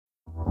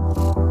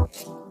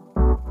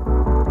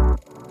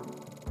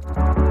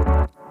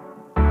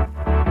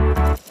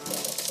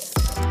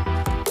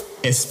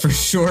It's for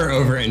sure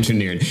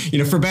over-engineered.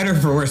 For better or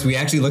for worse, we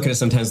actually look at it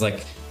sometimes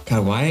like,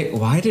 God,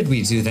 why did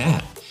we do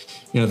that?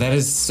 That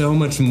is so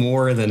much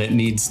more than it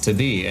needs to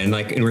be. And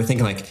we're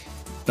thinking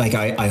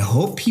I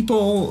hope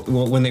people,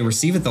 when they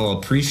receive it, they'll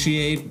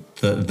appreciate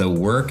the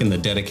work and the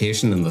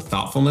dedication and the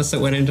thoughtfulness that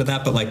went into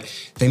that. But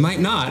they might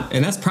not,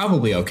 and that's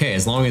probably okay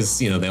as long as,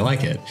 they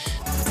like it.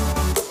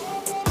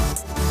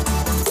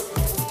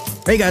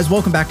 Hey guys,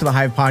 welcome back to the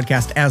Hive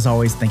Podcast. As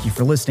always, thank you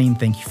for listening.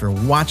 Thank you for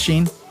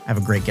watching. I have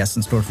a great guest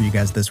in store for you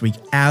guys this week,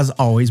 as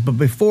always. But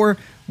before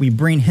we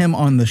bring him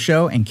on the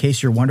show, in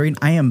case you're wondering,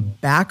 I am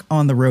back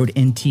on the Rode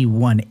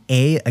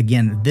NT1A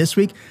again this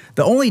week.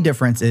 The only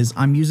difference is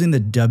I'm using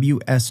the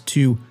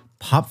WS2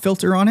 pop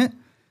filter on it,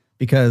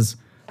 because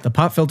the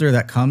pop filter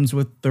that comes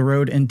with the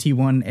Rode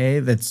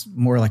NT1A, that's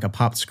more like a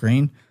pop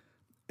screen,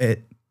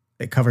 it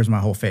covers my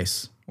whole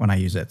face when I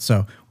use it.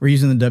 So we're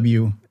using the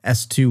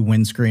WS2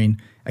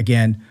 windscreen.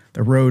 Again,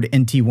 the Rode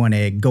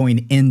NT1A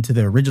going into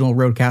the original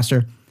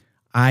Rodecaster.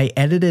 I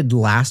edited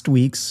last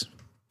week's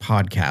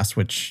podcast,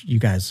 which you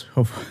guys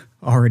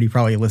already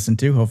probably listened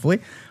to,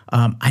 hopefully.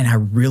 And I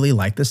really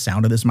like the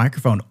sound of this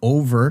microphone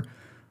over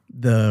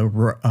the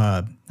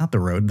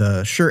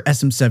Shure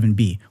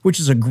SM7B, which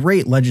is a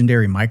great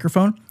legendary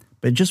microphone,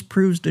 but it just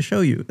proves to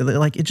show you,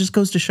 it just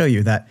goes to show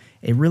you that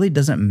it really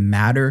doesn't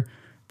matter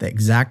the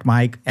exact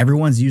mic.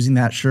 Everyone's using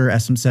that Shure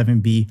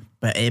SM7B,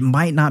 but it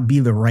might not be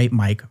the right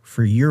mic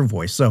for your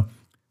voice. So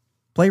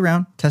play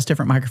around, test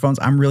different microphones.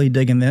 I'm really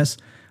digging this.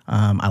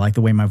 I like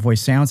the way my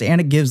voice sounds,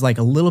 and it gives a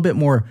little bit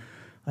more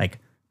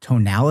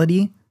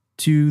tonality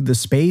to the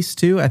space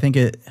too. I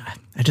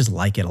just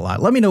like it a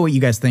lot. Let me know what you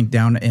guys think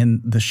down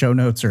in the show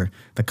notes or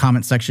the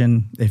comment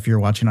section if you're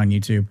watching on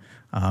YouTube.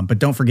 But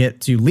don't forget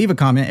to leave a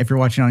comment if you're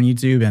watching on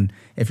YouTube, and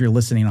if you're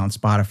listening on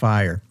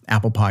Spotify or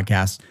Apple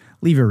Podcasts,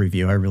 leave a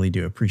review. I really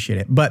do appreciate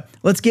it. But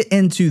let's get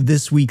into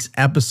this week's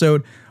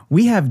episode.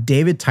 We have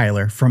David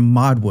Tyler from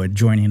ModWood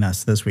joining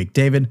us this week.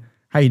 David,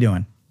 how you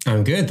doing?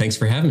 I'm good. Thanks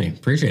for having me.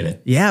 Appreciate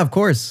it. Yeah, of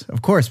course,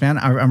 man.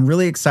 I'm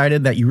really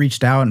excited that you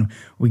reached out and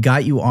we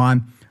got you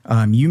on.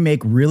 You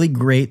make really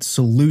great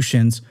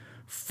solutions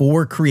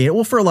for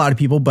for a lot of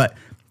people, but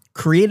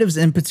creatives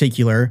in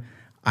particular.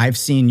 I've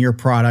seen your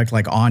product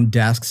on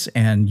desks,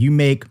 and you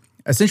make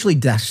essentially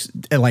desks.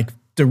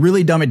 To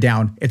really dumb it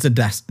down, it's a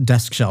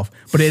desk shelf,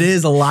 but it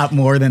is a lot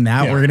more than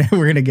that. Yeah.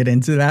 We're gonna get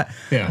into that.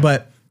 Yeah.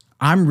 But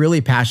I'm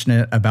really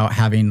passionate about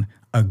having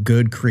a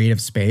good creative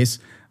space.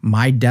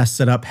 My desk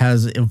setup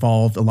has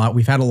evolved a lot.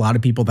 We've had a lot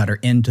of people that are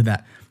into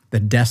the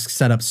desk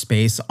setup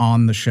space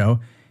on the show.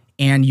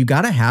 And you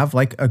got to have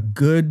a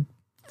good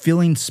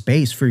feeling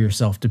space for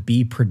yourself to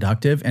be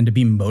productive and to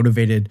be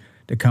motivated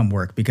to come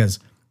work, because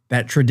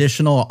that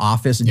traditional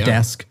office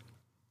desk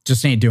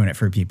just ain't doing it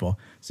for people.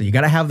 So you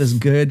got to have this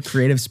good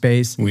creative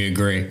space. We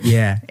agree.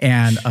 Yeah.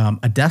 And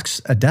a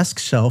desk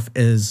shelf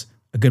is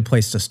a good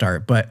place to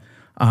start. But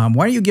why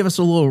don't you give us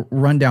a little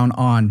rundown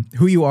on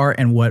who you are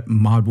and what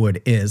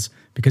ModWood is,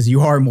 because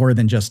you are more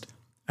than just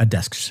a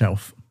desk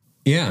shelf.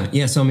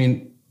 Yeah. So,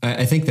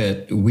 I think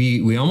that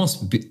we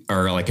almost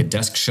are a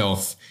desk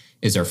shelf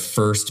is our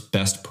first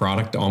best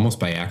product almost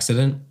by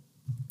accident.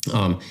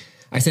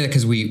 I say that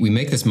because we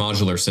make this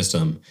modular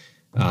system,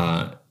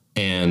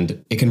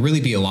 and it can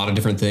really be a lot of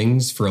different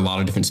things for a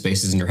lot of different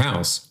spaces in your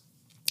house.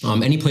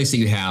 Any place that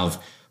you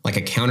have a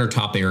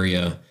countertop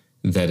area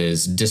that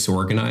is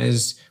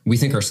disorganized, we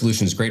think our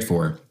solution is great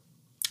for.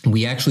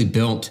 We actually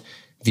built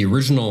the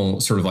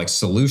original sort of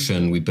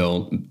solution. We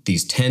built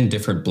these 10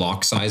 different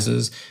block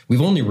sizes.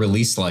 We've only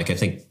released I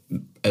think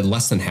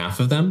less than half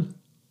of them.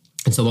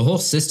 And so the whole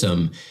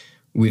system,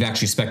 we've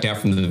actually spec'd out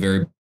from the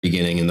very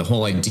beginning. And the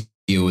whole idea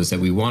was that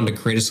we wanted to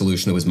create a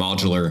solution that was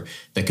modular,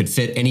 that could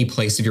fit any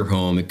place of your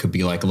home. It could be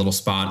a little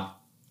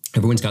spot.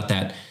 Everyone's got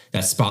that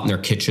spot in their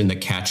kitchen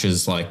that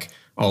catches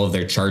all of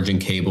their charging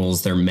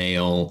cables, their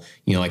mail,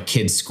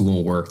 kids'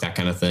 schoolwork, that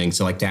kind of thing.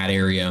 So that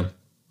area,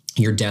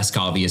 your desk,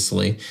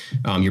 obviously,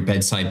 your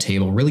bedside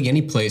table, really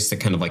any place that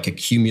kind of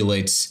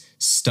accumulates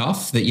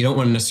stuff that you don't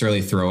want to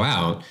necessarily throw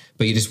out,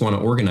 but you just want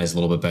to organize a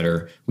little bit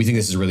better. We think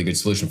this is a really good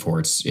solution for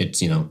it.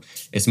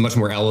 It's much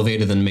more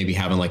elevated than maybe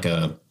having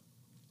a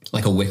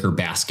wicker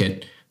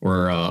basket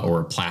or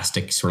a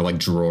plastic sort of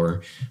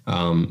drawer.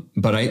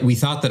 But we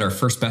thought that our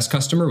first best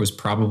customer was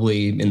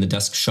probably in the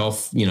desk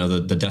shelf,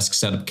 the desk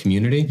setup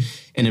community.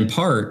 And in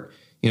part,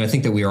 I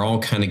think that we are all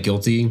kind of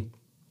guilty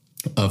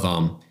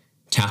of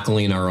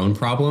tackling our own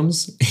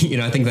problems.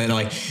 I think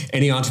that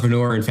any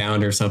entrepreneur and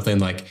founder or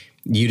something,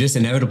 you just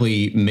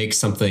inevitably make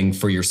something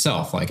for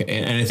yourself.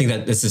 And I think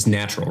that this is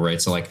natural,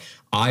 right? So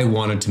I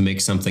wanted to make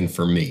something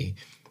for me.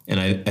 And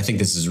I think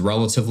this is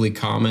relatively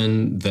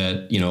common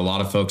that, a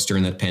lot of folks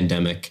during that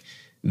pandemic,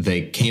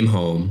 they came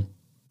home,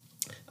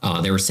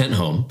 they were sent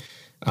home,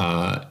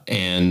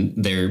 and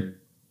they're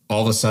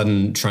all of a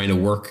sudden trying to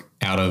work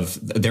out of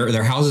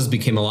their houses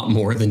became a lot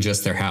more than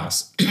just their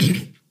house.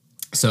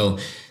 So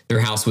Their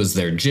house was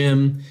their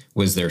gym,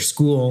 was their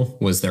school,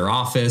 was their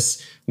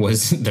office,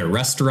 was their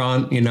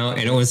restaurant, and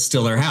it was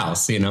still their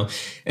house, And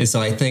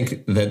so I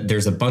think that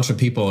there's a bunch of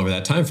people over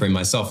that time frame,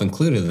 myself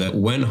included, that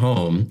went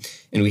home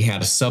and we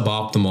had a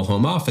suboptimal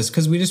home office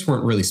because we just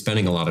weren't really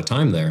spending a lot of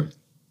time there.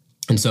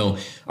 And so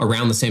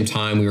around the same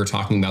time we were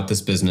talking about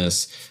this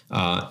business,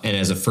 and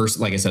as a first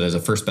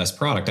best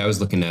product, I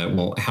was looking at,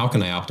 well, how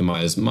can I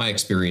optimize my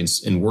experience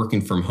in working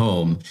from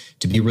home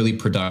to be really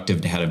productive,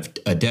 to have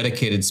a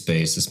dedicated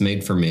space that's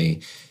made for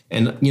me.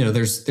 And,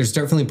 there's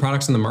definitely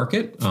products in the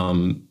market,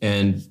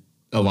 and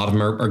a lot of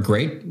them are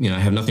great. I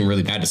have nothing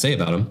really bad to say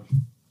about them.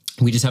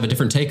 We just have a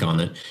different take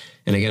on it.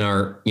 And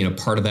again,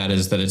 part of that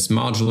is that it's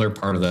modular.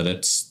 Part of that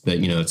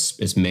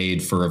it's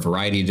made for a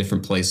variety of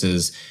different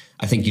places.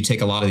 I think you take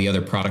a lot of the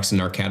other products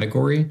in our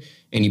category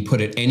and you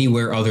put it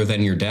anywhere other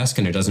than your desk,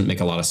 and it doesn't make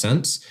a lot of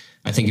sense.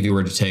 I think if you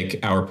were to take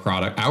our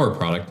product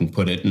and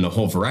put it in a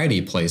whole variety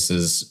of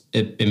places,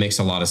 it makes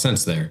a lot of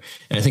sense there.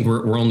 And I think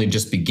we're only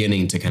just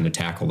beginning to kind of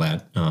tackle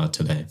that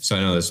today. So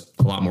I know there's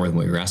a lot more than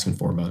what you're asking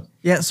for, but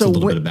so a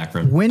little bit of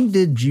background. When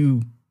did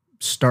you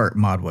start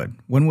ModWood?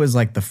 When was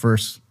like the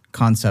first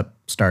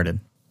concept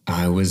started?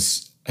 I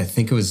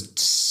think it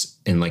was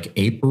in like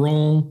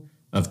April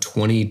of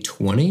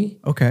 2020.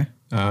 Okay.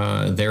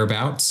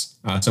 Thereabouts.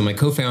 So my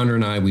co-founder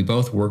and I, we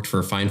both worked for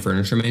a fine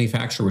furniture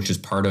manufacturer, which is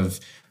part of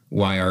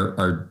why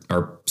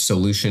our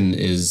solution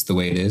is the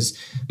way it is.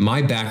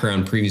 My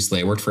background previously,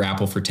 I worked for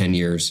Apple for 10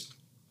 years.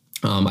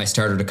 I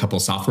started a couple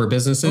software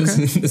businesses.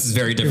 Okay. This is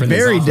very different.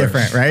 Very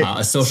different,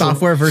 right?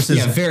 Software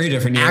versus very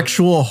different.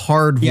 Actual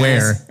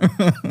hardware.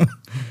 Yes.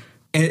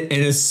 It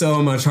is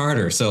so much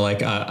harder. So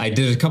I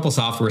did a couple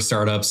software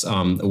startups.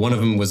 One of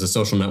them was a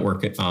social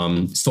network,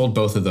 sold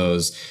both of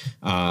those.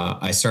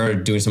 I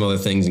started doing some other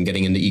things and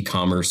getting into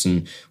e-commerce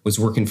and was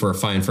working for a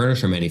fine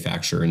furniture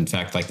manufacturer. In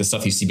fact, like the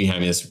stuff you see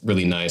behind me, this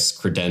really nice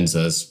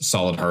credenza,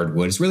 solid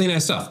hardwood. It's really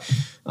nice stuff.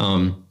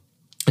 And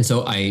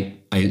so I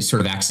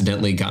sort of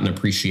accidentally got an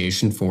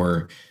appreciation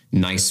for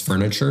nice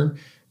furniture.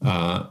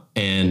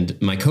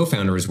 And my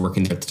co-founder was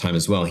working there at the time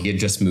as well. He had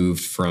just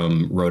moved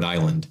from Rhode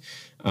Island.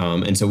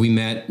 And so we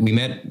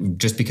met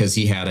just because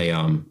he had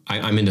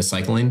I'm into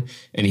cycling,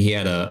 and he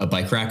had a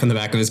bike rack on the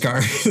back of his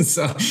car.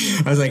 So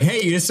I was like,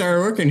 hey, you just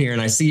started working here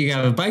and I see you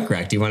have a bike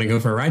rack. Do you want to go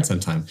for a ride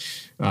sometime?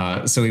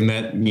 So we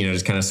met,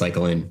 just kind of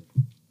cycling.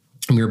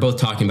 And we were both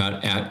talking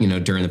about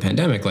during the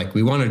pandemic, like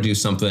we want to do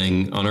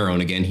something on our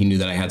own. Again, he knew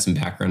that I had some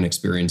background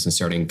experience in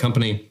starting a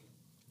company.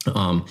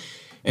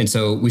 And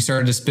so we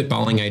started just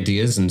spitballing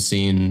ideas and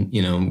seeing,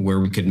 where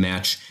we could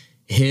match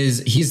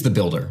he's the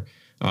builder.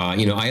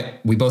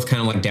 We both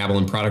kind of like dabble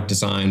in product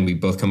design. We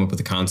both come up with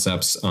the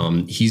concepts.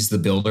 He's the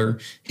builder.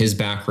 His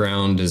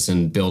background is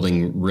in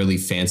building really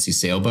fancy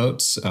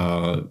sailboats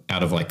out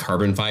of like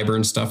carbon fiber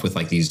and stuff with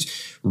like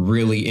these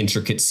really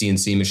intricate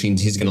CNC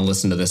machines. He's going to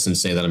listen to this and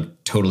say that I'm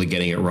totally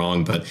getting it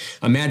wrong, but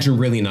imagine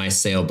really nice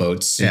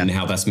sailboats and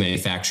how that's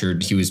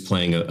manufactured. He was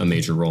playing a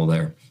major role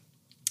there.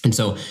 And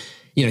so,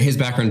 his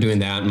background doing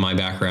that and my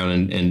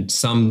background and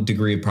some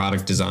degree of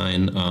product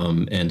design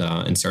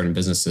and starting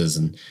businesses.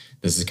 And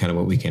this is kind of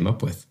what we came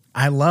up with.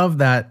 I love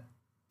that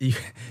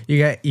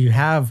you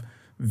have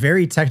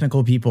very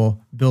technical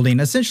people building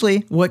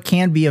essentially what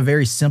can be a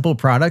very simple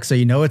product. So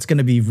it's going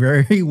to be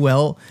very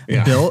well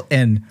built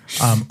and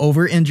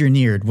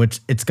over-engineered,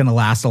 which it's going to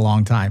last a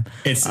long time.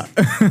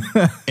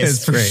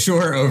 It's for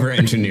sure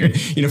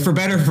over-engineered. For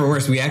better or for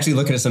worse, we actually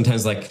look at it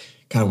sometimes like,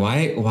 God,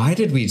 why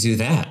did we do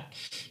that?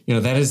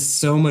 That is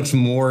so much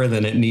more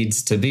than it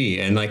needs to be.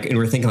 And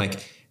we're thinking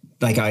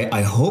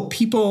I hope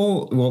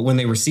people, when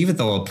they receive it,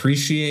 they'll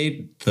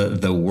appreciate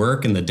the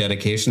work and the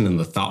dedication and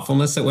the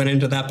thoughtfulness that went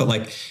into that.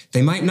 But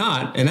they might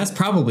not, and that's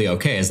probably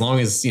okay as long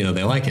as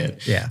they like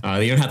it. Yeah,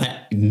 you don't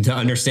have to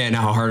understand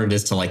how hard it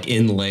is to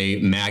inlay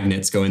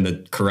magnets going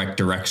the correct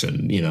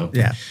direction.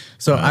 Yeah.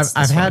 So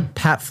I've had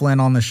Pat Flynn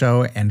on the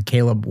show and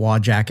Caleb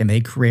Wojak, and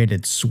they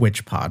created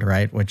SwitchPod,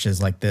 right, which is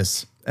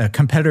this a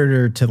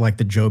competitor to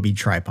the Joby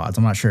tripods.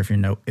 I'm not sure if you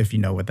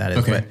know what that is,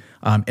 okay.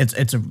 But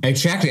it's a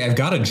exactly. I've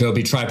got a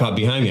Joby tripod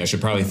behind me. I should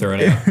probably throw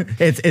it out.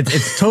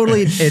 it's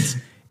totally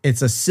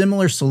it's a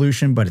similar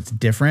solution, but it's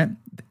different.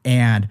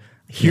 And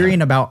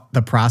hearing about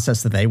the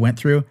process that they went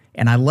through,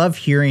 and I love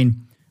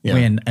hearing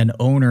when an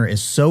owner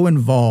is so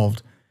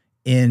involved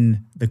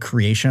in the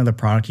creation of the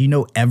product,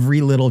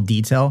 every little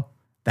detail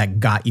that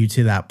got you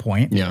to that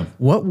point. Yeah.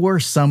 What were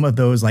some of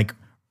those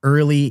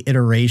early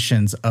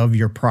iterations of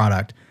your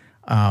product?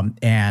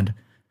 And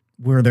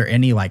were there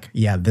any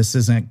this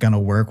isn't going to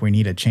work, we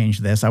need to change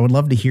this? I would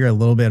love to hear a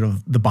little bit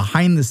of the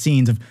behind the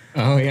scenes of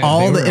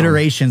all the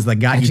iterations that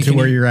got you to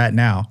where you're at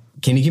now.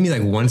 Can you give me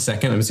 1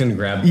 second? I'm just going to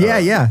grab.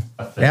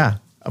 Yeah,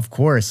 of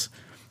course.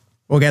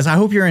 Well, guys, I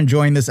hope you're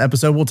enjoying this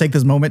episode. We'll take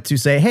this moment to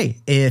say, hey,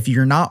 if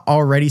you're not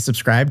already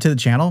subscribed to the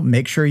channel,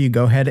 make sure you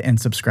go ahead and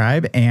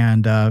subscribe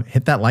and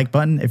hit that like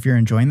button if you're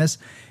enjoying this.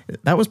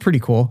 That was pretty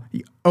cool.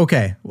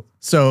 Okay,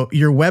 so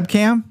your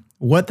webcam,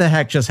 what the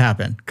heck just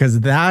happened? Because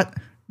that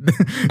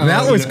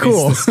was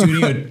cool. It's the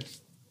studio.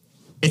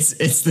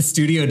 It's the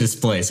studio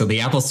display. So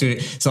the Apple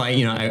Studio. So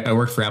I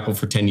worked for Apple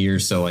for 10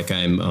 years. So like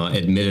I'm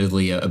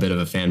admittedly a bit of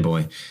a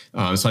fanboy.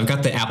 So I've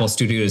got the Apple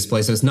Studio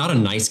display. So it's not a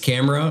nice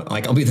camera.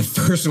 Like I'll be the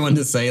first one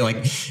to say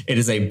like it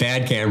is a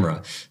bad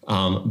camera,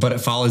 but it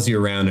follows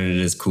you around and it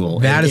is cool.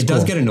 It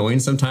does get annoying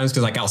sometimes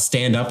because like I'll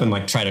stand up and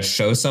like try to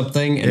show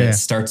something and it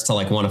starts to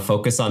like want to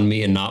focus on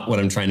me and not what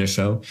I'm trying to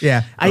show.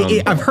 Yeah,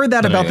 I've heard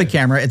that about the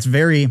camera.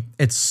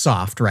 It's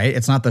soft, right?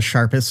 It's not the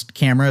sharpest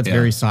camera. It's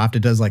very soft.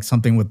 It does like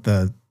something with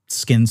the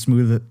skin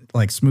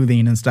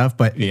smoothing and stuff,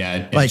 but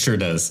it sure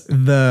does.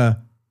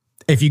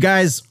 If you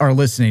guys are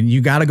listening, you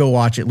got to go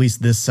watch at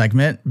least this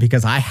segment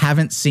because I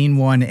haven't seen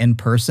one in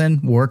person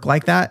work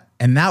like that,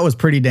 and that was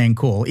pretty dang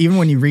cool. Even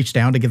when you reach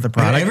down to get the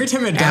product, every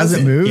time it does as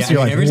it moves,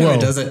 you're like, every whoa. time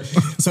it does it.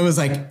 So it's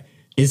like,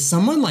 is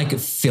someone like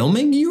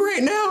filming you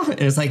right now?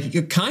 And it's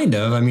like, kind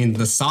of. I mean,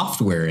 the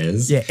software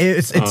is. Yeah,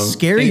 it's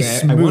scary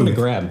smooth. I wanted to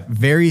grab.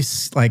 Very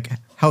like.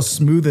 How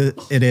smooth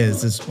it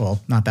is well,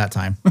 not that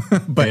time,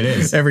 but it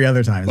is every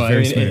other time. It's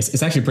very smooth.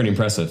 It's actually pretty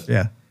impressive.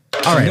 Yeah.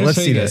 All right, let's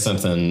see this.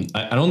 Something.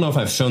 I don't know if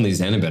I've shown these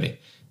to anybody.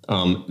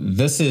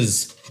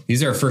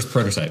 These are our first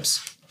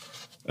prototypes.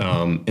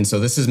 And so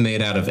this is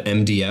made out of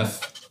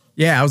MDF.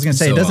 Yeah, I was going to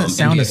say, it doesn't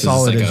sound as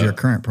solid as your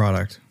current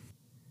product.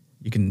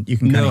 You can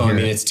kind of hear I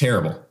mean, it's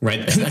terrible,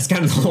 right? That's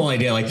kind of the whole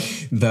idea. Like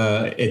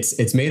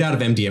it's made out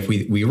of MDF.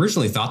 We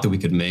originally thought that we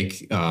could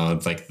make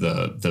like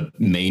the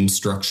main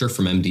structure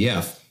from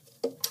MDF,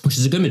 which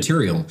is a good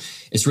material.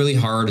 It's really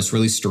hard. It's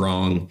really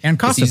strong. And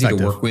cost effective. It's easy effective.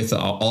 to work with.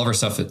 All of our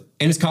stuff, and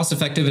it's cost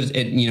effective.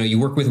 You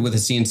work with a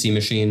CNC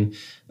machine,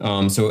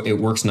 so it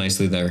works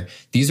nicely there.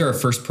 These are our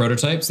first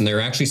prototypes, and they're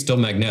actually still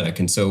magnetic.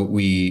 And so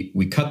we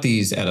cut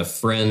these at a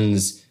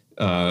friend's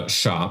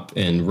shop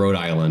in Rhode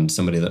Island.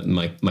 Somebody that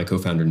my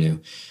co-founder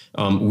knew.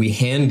 We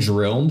hand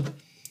drilled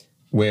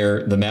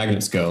where the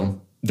magnets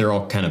go. They're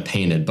all kind of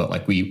painted, but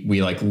like we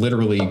like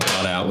literally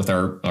got out with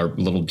our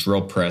little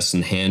drill press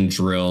and hand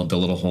drilled the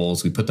little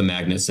holes. We put the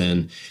magnets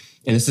in,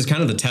 and this is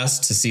kind of the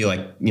test to see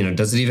like,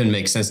 does it even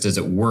make sense? Does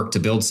it work to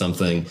build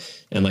something?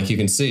 And like you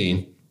can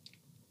see,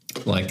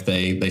 like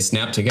they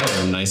snap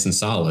together nice and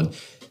solid.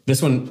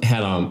 This one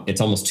had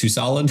it's almost too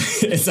solid.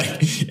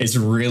 It's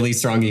really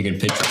strong. You can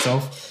pinch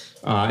yourself,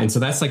 and so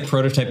that's like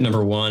prototype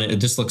number one.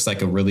 It just looks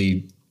like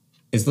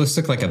it looks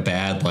like a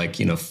bad,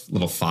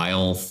 little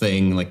file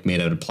thing, like made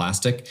out of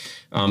plastic.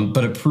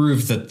 But it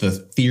proved that the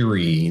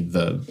theory,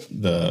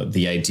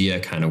 the idea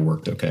kind of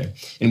worked okay.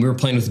 And we were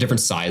playing with different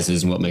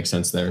sizes and what makes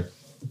sense there.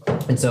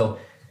 And so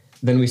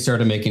then we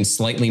started making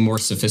slightly more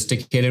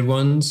sophisticated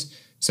ones.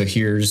 So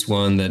here's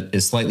one that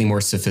is slightly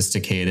more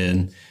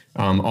sophisticated.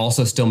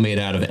 Also still made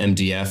out of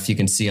MDF. You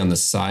can see on the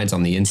sides,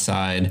 on the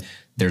inside,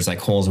 there's like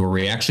holes where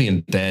we actually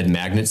embed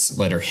magnets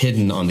that are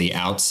hidden on the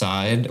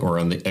outside or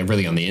on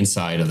the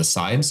inside of the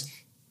sides.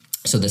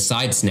 So the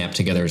sides snap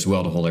together as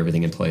well to hold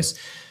everything in place.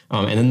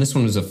 And then this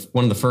one was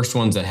one of the first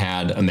ones that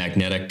had a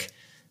magnetic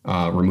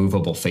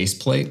removable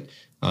faceplate.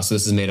 So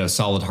this is made of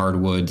solid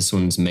hardwood. This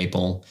one's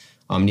maple.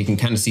 You can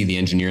kind of see the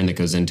engineering that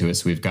goes into it.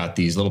 So we've got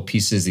these little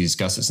pieces, these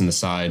gussets in the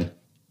side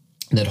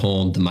that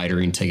hold the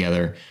mitering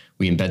together.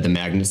 We embed the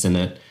magnets in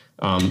it.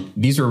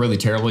 These were really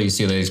terrible. You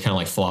see they just kind of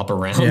like flop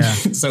around. Yeah.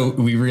 So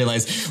we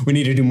realized we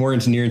need to do more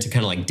engineering to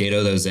kind of like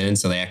dado those in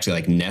so they actually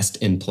like nest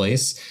in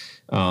place.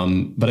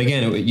 But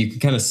again, you can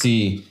kind of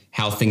see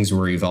how things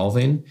were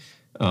evolving.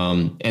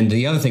 And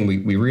the other thing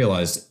we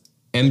realized,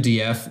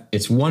 MDF,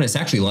 it's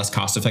actually less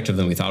cost effective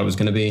than we thought it was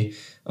going to be.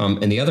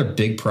 And the other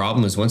big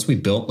problem is once we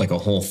built like a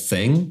whole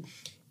thing,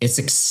 it's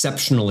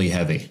exceptionally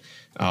heavy.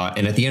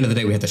 And at the end of the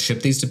day, we have to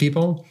ship these to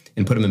people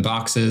and put them in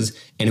boxes.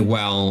 And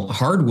while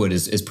hardwood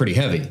is pretty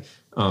heavy,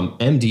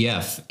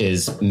 MDF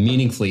is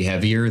meaningfully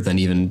heavier than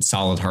even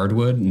solid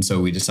hardwood. And so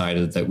we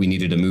decided that we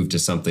needed to move to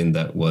something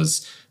that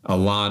was a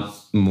lot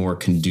more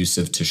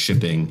conducive to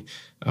shipping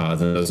than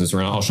those.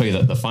 I'll show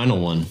you the final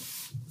one.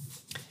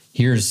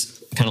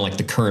 Here's kind of like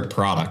the current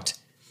product.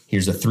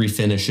 Here's the 3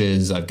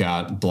 finishes. I've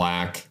got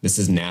black. This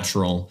is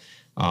natural.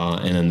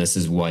 And then this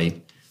is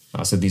white.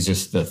 So these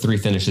are the 3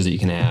 finishes that you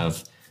can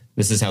have.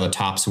 This is how the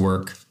tops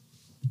work.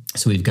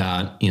 So we've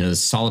got, the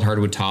solid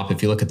hardwood top.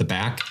 If you look at the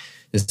back,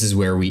 this is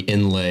where we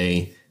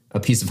inlay a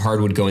piece of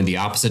hardwood going the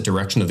opposite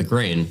direction of the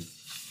grain.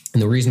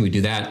 And the reason we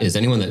do that is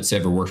anyone that's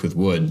ever worked with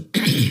wood,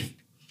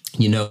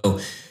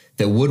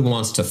 that wood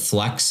wants to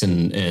flex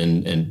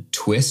and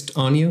twist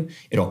on you.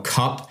 It'll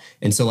cup.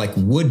 And so like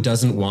wood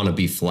doesn't want to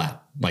be flat.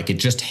 Like it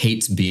just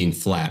hates being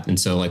flat. And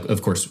so like,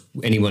 of course,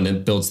 anyone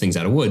that builds things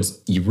out of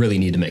woods, you really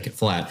need to make it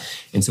flat.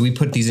 And so we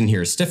put these in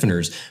here as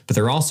stiffeners, but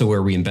they're also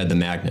where we embed the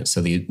magnets.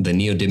 So the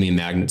neodymium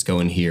magnets go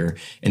in here,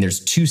 and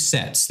there's 2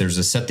 sets. There's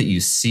a set that you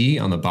see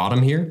on the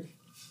bottom here,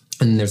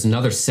 and there's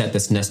another set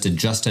that's nested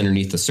just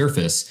underneath the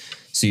surface.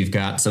 So you've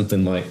got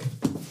something like,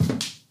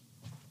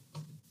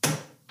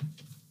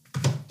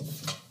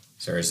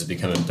 sorry, this is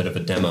becoming a bit of a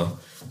demo,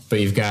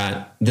 but you've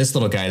got this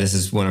little guy. This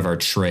is one of our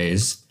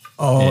trays.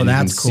 Oh,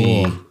 that's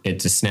cool.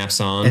 It just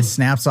snaps on. It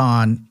snaps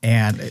on.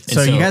 And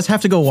so you guys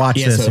have to go watch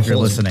this if you're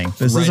listening.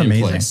 This is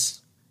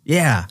amazing.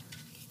 Yeah,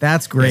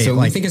 that's great. So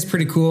we think it's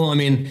pretty cool. I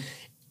mean,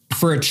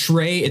 For a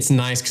tray, it's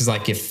nice because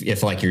like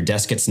if like your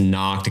desk gets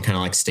knocked, it kind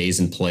of like stays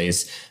in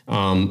place.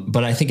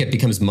 But I think it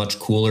becomes much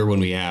cooler when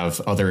we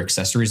have other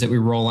accessories that we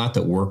roll out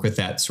that work with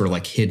that sort of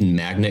like hidden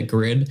magnet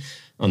grid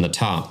on the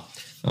top.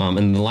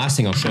 And the last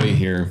thing I'll show you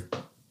here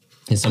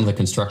is some of the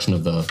construction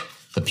of the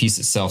piece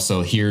itself.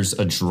 So here's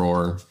a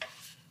drawer,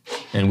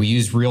 and we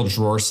use real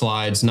drawer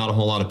slides. Not a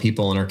whole lot of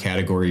people in our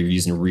category are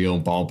using real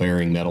ball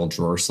bearing metal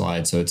drawer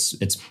slides. So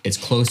it's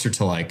closer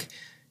to like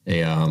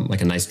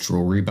a nice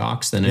jewelry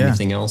box than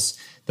anything else.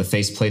 The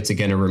face plates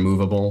again are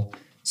removable.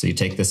 So you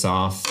take this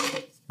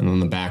off, and on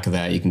the back of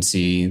that, you can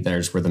see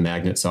there's where the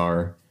magnets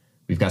are.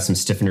 We've got some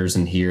stiffeners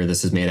in here.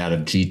 This is made out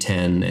of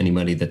G10.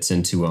 Anybody that's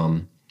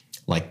into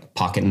like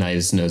pocket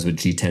knives knows what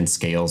G10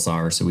 scales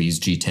are. So we use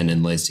G10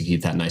 inlays to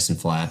keep that nice and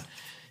flat.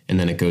 And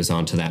then it goes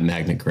on to that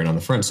magnet grid on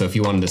the front. So if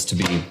you wanted this to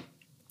be,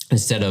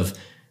 instead of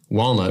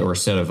walnut or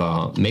instead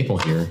of maple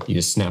here, you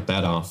just snap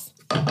that off.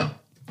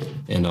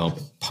 And I'll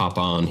pop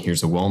on,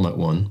 here's a walnut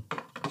one.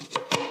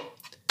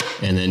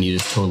 And then you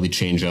just totally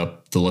change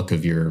up the look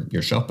of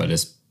your shelf by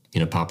just,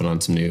 popping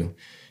on some new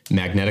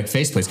magnetic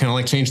faceplates, kind of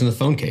like changing the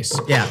phone case.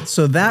 Yeah,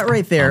 so that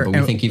right there, but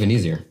we think even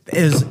easier,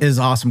 is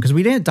awesome, because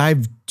we didn't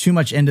dive too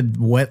much into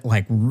what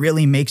like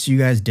really makes you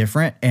guys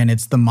different, and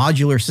it's the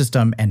modular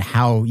system and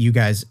how you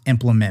guys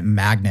implement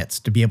magnets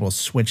to be able to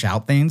switch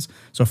out things.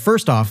 So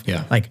first off,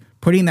 like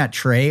putting that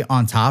tray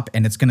on top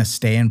and it's going to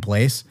stay in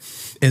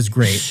place is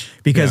great,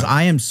 because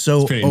I am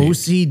so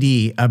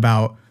OCD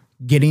about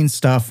getting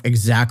stuff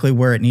exactly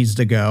where it needs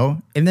to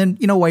go. And then,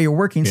 while you're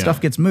working,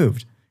 stuff gets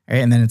moved. Right?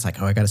 And then it's like,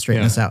 oh, I got to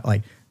straighten this out.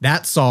 Like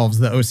that solves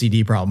the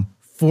OCD problem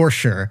for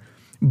sure.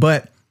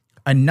 But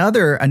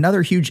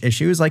another huge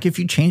issue is like if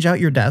you change out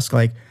your desk,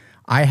 like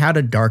I had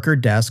a darker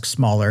desk,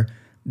 smaller.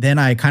 Then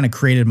I kind of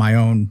created my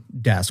own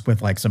desk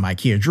with like some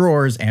IKEA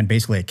drawers and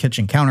basically a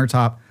kitchen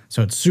countertop.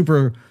 So it's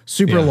super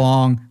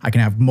long. I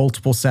can have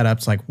multiple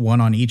setups, like one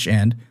on each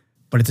end,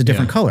 but it's a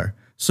different color.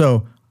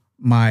 So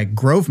my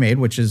Grovemade,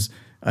 which is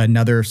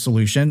another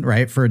solution,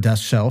 right, for a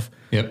desk shelf,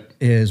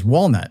 is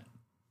walnut.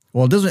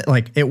 Well, it doesn't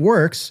like it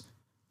works,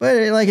 but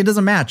it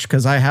doesn't match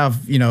because I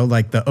have,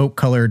 like the oak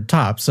colored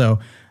top. So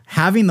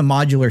having the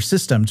modular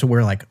system to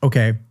where like,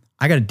 okay,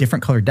 I got a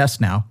different colored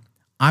desk now.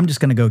 I'm just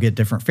going to go get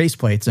different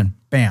faceplates and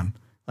bam,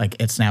 like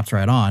it snaps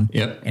right on.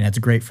 And it's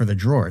great for the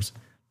drawers.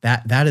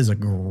 That is a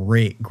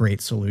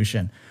great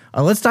solution.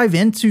 Let's dive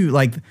into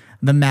like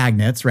the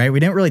magnets, right?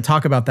 We didn't really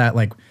talk about that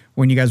like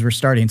when you guys were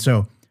starting.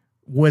 So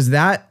was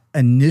that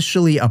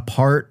initially a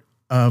part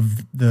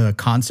of the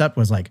concept,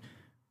 was like,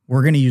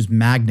 we're going to use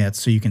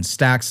magnets so you can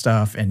stack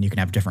stuff and you can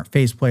have different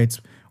faceplates,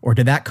 or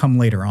did that come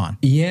later on?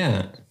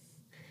 Yeah,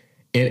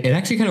 it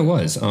actually kind of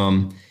was.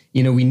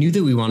 We knew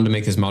that we wanted to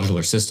make this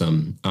modular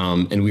system,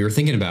 and we were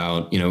thinking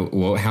about,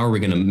 well, how are we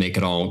going to make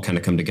it all kind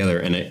of come together?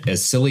 And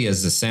as silly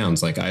as this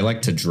sounds, like I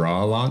like to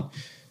draw a lot.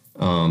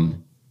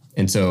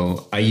 And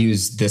so I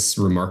use this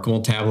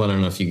Remarkable tablet. I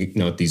don't know if you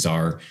know what these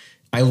are.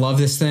 I love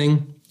this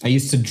thing. I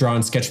used to draw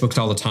in sketchbooks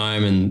all the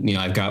time. And,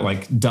 I've got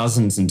like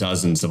dozens and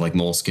dozens of like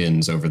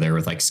moleskins over there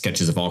with like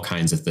sketches of all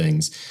kinds of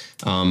things.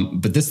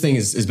 But this thing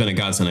has been a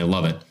godsend. I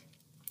love it.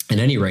 At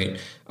any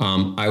rate,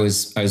 I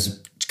was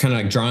kind of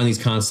like drawing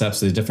these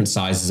concepts of the different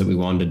sizes that we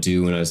wanted to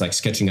do. And I was like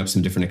sketching up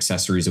some different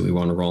accessories that we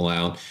want to roll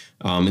out.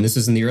 And this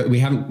is in the early, we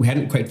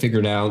hadn't quite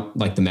figured out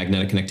like the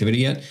magnetic connectivity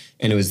yet.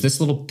 And it was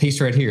this little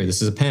piece right here.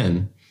 This is a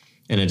pen.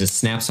 And it just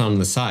snaps on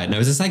the side. And I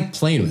was just like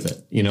playing with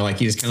it, like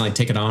you just kind of like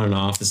take it on and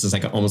off. This is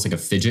like almost like a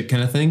fidget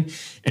kind of thing.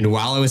 And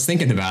while I was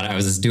thinking about it, I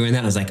was just doing that.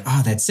 And I was like,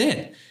 oh, that's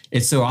it.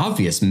 It's so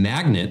obvious.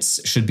 Magnets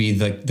should be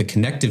the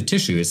connective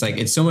tissue. It's like,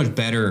 it's so much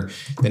better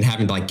than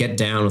having to like get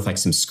down with like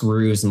some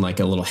screws and like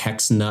a little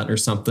hex nut or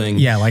something.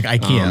 Yeah, like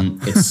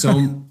IKEA. It's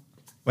so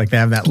like they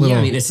have that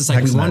little. Yeah, it's just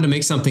like we wanted to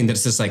make something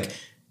that's just like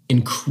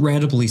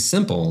incredibly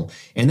simple.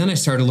 And then I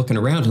started looking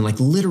around and like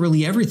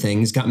literally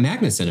everything's got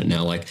magnets in it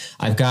now. Like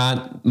I've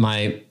got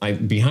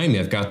behind me,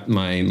 I've got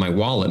my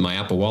wallet, my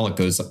Apple Wallet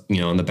goes,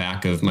 on the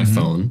back of my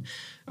phone.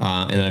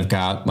 And I've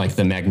got like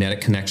the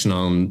magnetic connection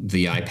on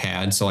the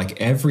iPad. So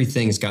like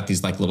everything's got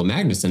these like little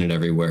magnets in it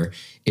everywhere.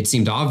 It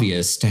seemed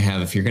obvious to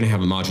have, if you're going to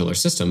have a modular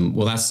system,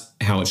 well, that's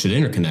how it should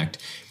interconnect.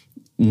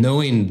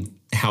 Knowing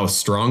how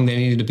strong they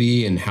needed to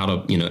be and how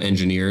to,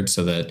 engineer it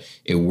so that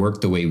it worked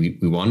the way we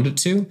wanted it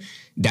to.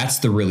 That's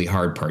the really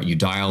hard part. You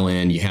dial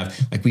in, you have,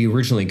 like we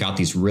originally got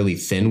these really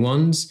thin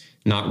ones,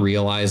 not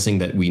realizing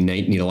that we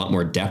need a lot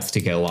more depth to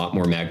get a lot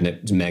more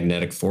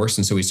magnetic force.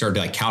 And so we started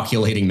like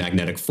calculating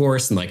magnetic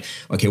force and like,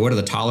 okay, what are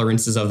the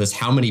tolerances of this?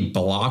 How many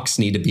blocks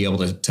need to be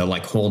able to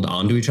like hold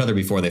on to each other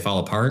before they fall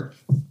apart?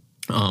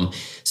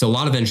 So a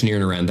lot of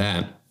engineering around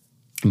that.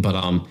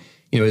 But,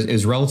 it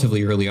was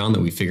relatively early on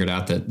that we figured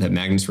out that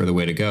magnets were the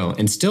way to go.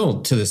 And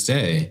still to this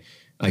day,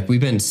 like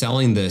we've been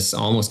selling this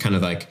almost kind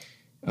of like,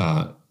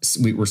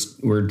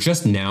 we're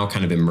just now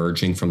kind of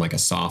emerging from like a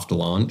soft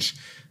launch.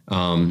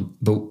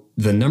 But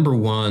the number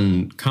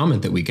one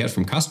comment that we get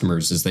from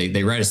customers is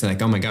they write us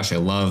like, oh my gosh, I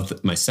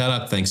love my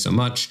setup. Thanks so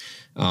much.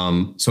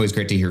 It's always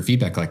great to hear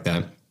feedback like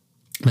that.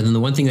 But then the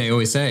one thing I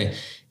always say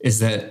is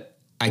that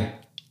I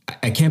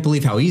I can't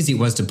believe how easy it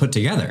was to put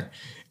together.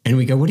 And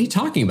we go, what are you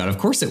talking about? Of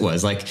course it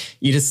was. Like,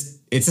 it's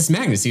this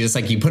magnet. You just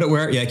like, you put it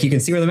where, like, you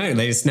can see where the magnet,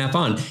 they just snap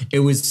on. It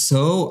was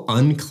so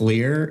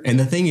unclear. And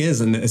the thing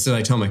is, and this is what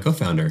I tell my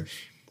co-founder,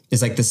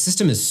 is like, the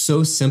system is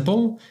so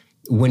simple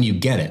when you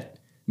get it,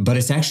 but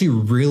it's actually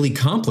really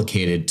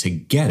complicated to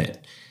get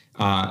it.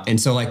 And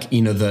so like,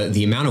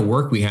 the amount of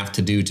work we have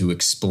to do to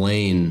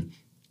explain,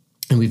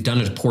 and we've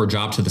done a poor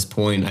job to this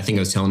point. I think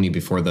I was telling you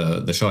before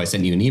the show, I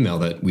sent you an email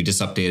that we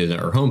just updated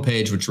our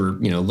homepage, which we're,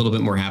 a little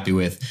bit more happy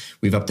with.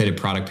 We've updated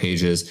product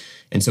pages.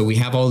 And so we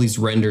have all these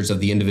renders of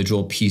the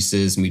individual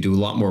pieces, and we do a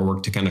lot more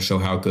work to kind of show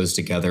how it goes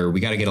together. We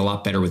got to get a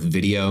lot better with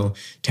video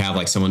to have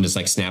like someone just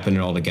like snapping it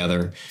all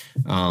together.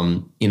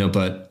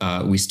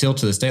 But we still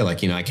to this day,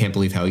 like, I can't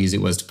believe how easy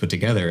it was to put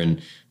together.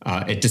 And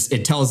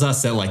it tells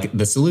us that like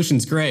the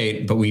solution's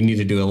great, but we need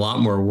to do a lot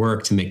more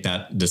work to make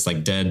that just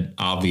like dead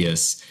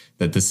obvious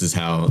that this is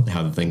how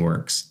the thing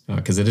works,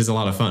 because it is a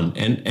lot of fun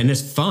and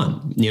it's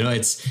fun.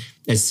 It's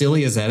as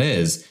silly as that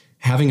is,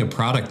 having a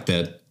product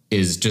that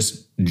is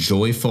just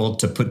joyful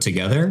to put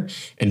together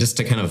and just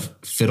to kind of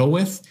fiddle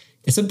with.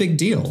 It's a big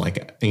deal.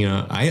 Like,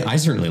 I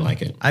certainly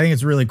like it. I think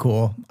it's really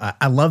cool.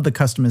 I love the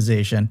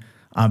customization.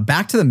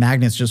 Back to the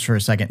magnets just for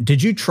a second.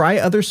 Did you try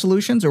other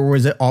solutions, or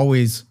was it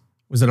always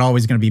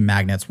going to be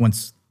magnets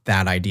once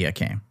that idea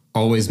came?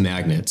 Always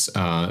magnets.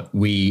 Like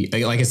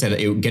I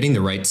said, getting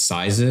the right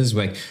sizes,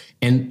 one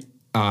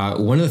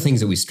of the things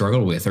that we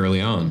struggled with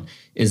early on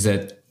is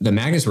that the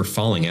magnets were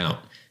falling out.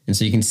 And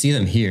so you can see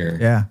them here.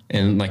 Yeah.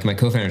 And like my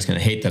co-founder's going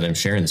to hate that I'm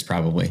sharing this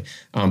probably.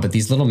 But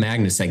these little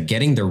magnets, like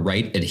getting the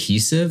right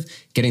adhesive,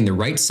 getting the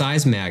right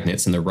size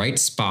magnets in the right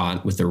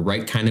spot with the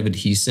right kind of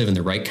adhesive and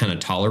the right kind of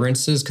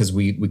tolerances, because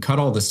we cut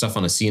all this stuff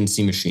on a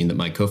CNC machine that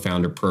my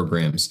co-founder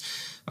programs.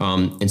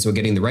 And so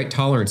getting the right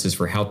tolerances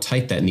for how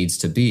tight that needs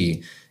to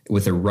be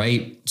with the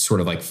right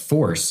sort of like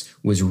force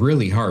was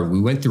really hard.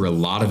 We went through a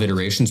lot of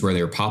iterations where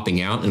they were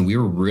popping out, and we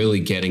were really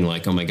getting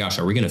like, oh my gosh,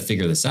 are we going to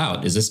figure this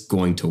out? Is this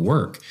going to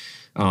work?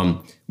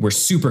 We're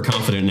super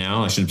confident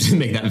now. I should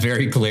make that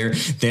very clear.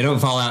 They don't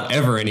fall out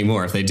ever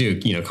anymore. If they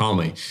do, call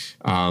me.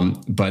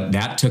 But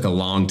that took a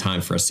long time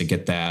for us to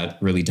get that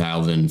really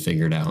dialed in and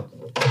figured out.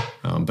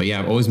 But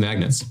yeah, always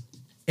magnets.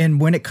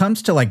 And when it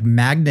comes to like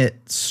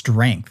magnet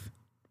strength,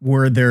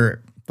 were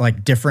there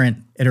like different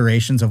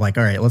iterations of like,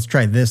 all right, let's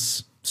try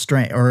this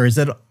strength, or is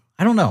it,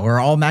 I don't know, are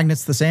all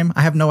magnets the same?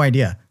 I have no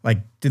idea. Like,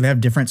 do they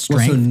have different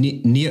strength?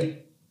 Well,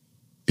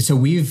 so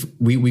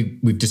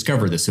we've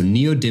discovered this. So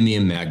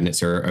neodymium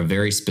magnets are a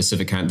very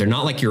specific kind. They're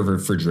not like your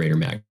refrigerator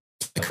magnet,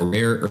 like a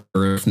rare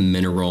earth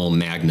mineral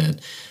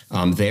magnet.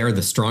 They are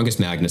the strongest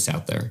magnets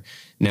out there.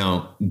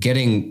 Now,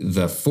 getting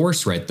the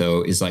force right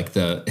though is like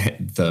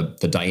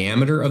the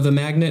diameter of the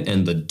magnet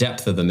and the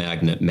depth of the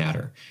magnet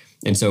matter.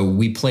 And so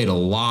we played a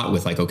lot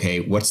with like, okay,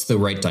 what's the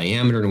right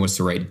diameter and what's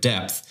the right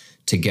depth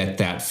to get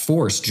that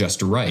force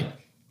just right.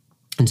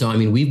 And so, I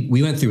mean,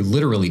 we went through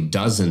literally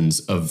dozens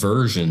of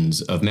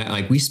versions of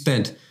like we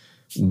spent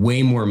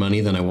way more money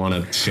than I want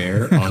to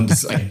share on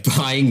just like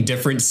buying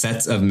different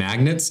sets of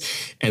magnets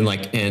and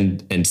like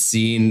and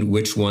seeing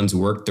which ones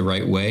work the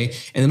right way,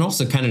 and then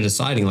also kind of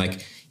deciding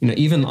like,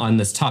 even on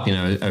this top,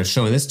 I was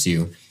showing this to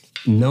you,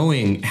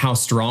 knowing how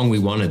strong we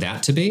wanted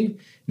that to be.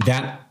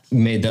 That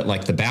made that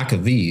like the back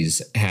of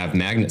these have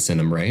magnets in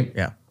them, right?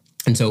 Yeah.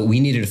 And so we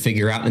needed to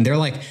figure out, and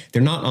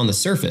they're not on the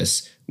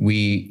surface.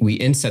 We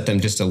inset them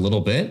just a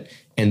little bit,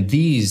 and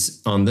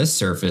these on this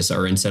surface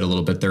are inset a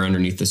little bit. They're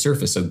underneath the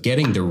surface. So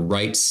getting the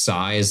right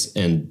size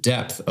and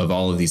depth of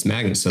all of these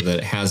magnets so that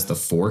it has the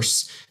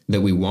force that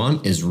we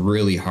want is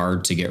really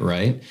hard to get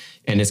right.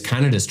 And it's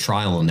kind of just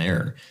trial and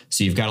error.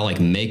 So you've got to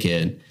like make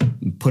it,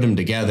 put them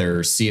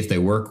together, see if they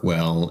work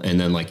well, and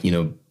then like,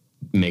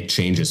 make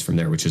changes from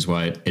there, which is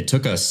why it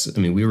took us. I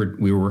mean, we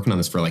were working on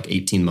this for like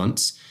 18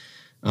 months.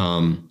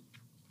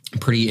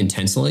 Pretty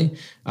intensely,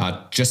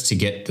 just to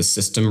get the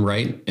system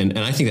right. And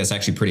I think that's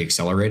actually pretty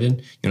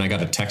accelerated. I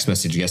got a text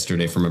message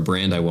yesterday from a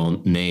brand I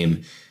won't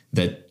name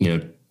that,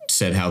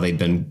 said how they'd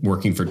been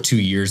working for 2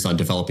 years on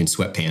developing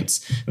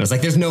sweatpants. And I was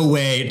like, there's no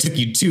way it took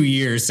you 2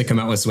 years to come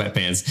out with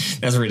sweatpants.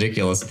 That's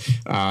ridiculous.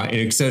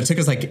 So it took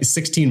us like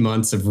 16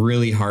 months of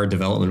really hard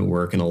development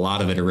work and a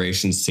lot of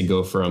iterations to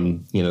go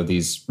from,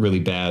 these really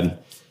bad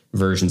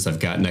versions I've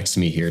got next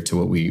to me here to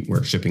what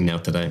we're shipping now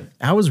today.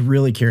 I was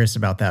really curious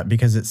about that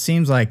because it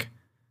seems like,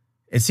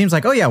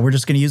 oh yeah, we're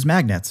just going to use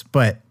magnets,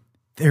 but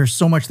there's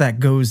so much that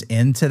goes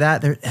into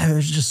that.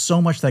 There's just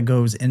so much that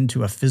goes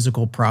into a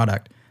physical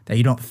product that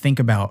you don't think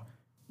about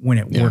when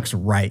it works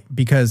right.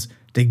 Because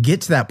to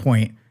get to that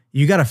point,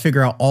 you got to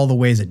figure out all the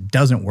ways it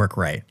doesn't work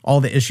right,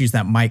 all the issues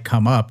that might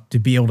come up to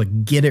be able to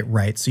get it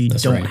right so you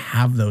don't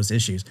have those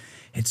issues.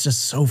 It's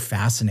just so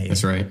fascinating.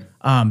 That's right.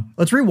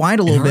 Let's rewind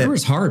a little bit.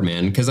 Hardware's hard,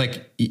 man, because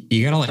like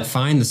you got to like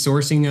find the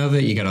sourcing of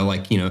it. You got to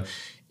like,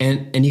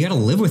 and you got to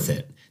live with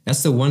it.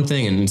 That's the one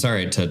thing. And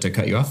sorry to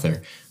cut you off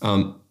there.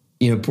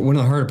 one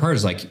of the harder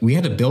parts is like we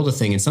had to build a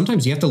thing, and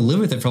sometimes you have to live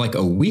with it for like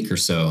a week or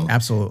so.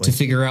 Absolutely. To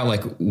figure out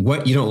like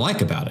what you don't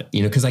like about it,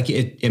 because like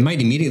it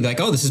might immediately like,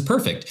 oh, this is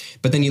perfect.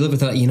 But then you live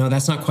with it,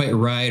 that's not quite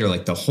right. Or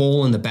like the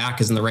hole in the back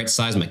isn't the right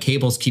size. My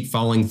cables keep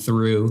falling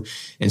through.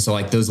 And so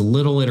like those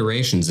little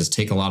iterations just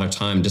take a lot of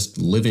time just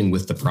living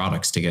with the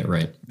products to get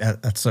right.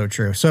 That's so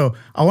true. So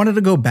I wanted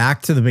to go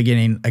back to the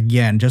beginning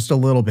again, just a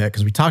little bit,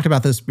 because we talked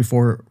about this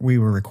before we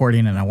were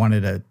recording, and I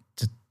wanted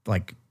to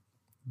like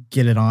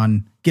get it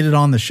on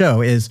the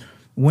show. Is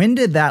when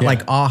did that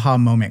like aha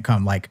moment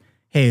come? Like,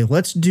 hey,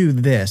 let's do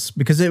this,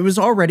 because it was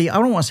already, I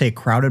don't want to say a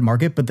crowded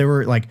market, but there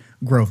were like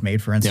Grove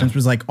Made, for instance,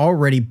 was like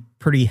already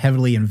pretty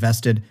heavily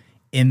invested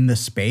in the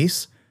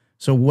space.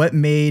 So what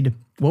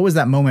was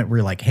that moment where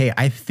you're like, hey,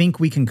 I think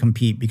we can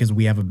compete because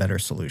we have a better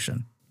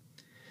solution?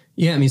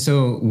 Yeah. I mean,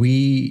 so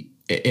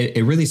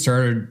it really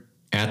started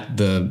at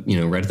the,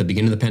 right at the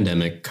beginning of the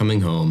pandemic,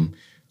 coming home,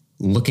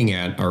 looking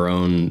at our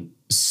own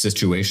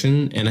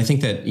situation. And I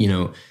think that,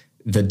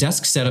 the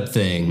desk setup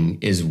thing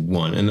is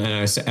one. And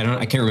I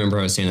can't remember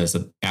if I was saying this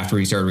after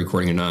we started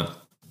recording or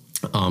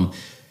not.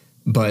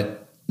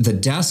 But the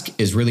desk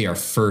is really our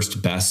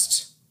first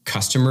best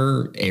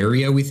customer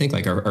area. We think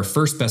like our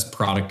first best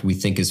product we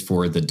think is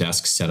for the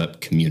desk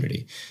setup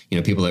community,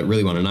 people that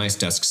really want a nice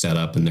desk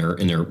setup in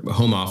their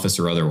home office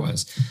or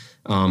otherwise.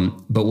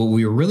 But what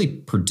we were really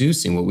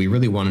producing, what we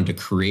really wanted to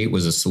create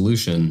was a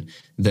solution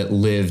that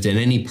lived in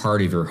any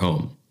part of your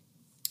home.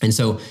 And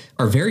so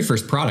our very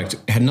first product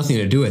had nothing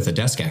to do with a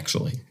desk,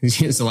 actually.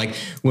 So like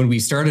when we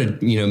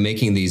started,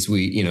 making these,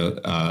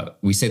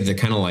 we say they're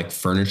kind of like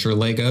furniture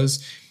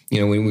Legos.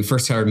 When we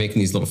first started making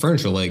these little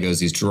furniture Legos,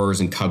 these drawers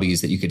and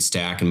cubbies that you could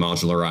stack and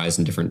modularize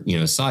in different,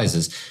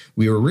 sizes,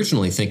 we were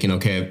originally thinking,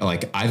 okay,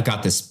 like I've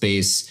got this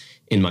space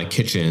in my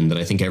kitchen that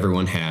I think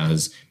everyone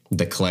has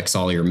that collects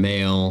all your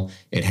mail.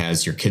 It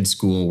has your kids'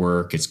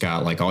 schoolwork. It's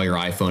got like all your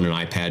iPhone and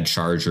iPad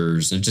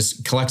chargers. It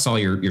just collects all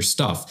your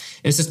stuff.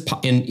 And it's just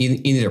in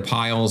either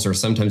piles, or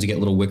sometimes you get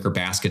little wicker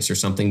baskets or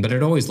something, but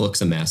it always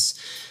looks a mess.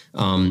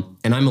 And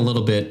I'm a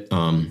little bit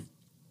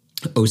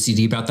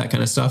OCD about that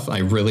kind of stuff. I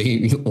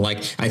really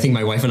I think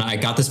my wife and I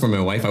got this from my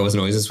wife. I wasn't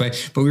always this way,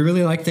 but we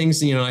really like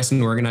things, nice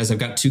and organized. I've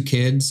got 2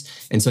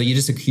 kids. And so you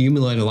just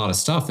accumulate a lot of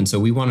stuff. And so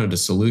we wanted a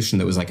solution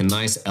that was like a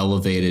nice,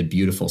 elevated,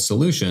 beautiful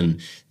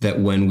solution that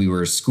when we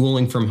were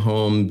schooling from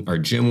home, our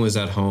gym was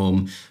at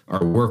home,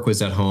 our work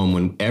was at home,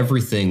 when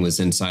everything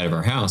was inside of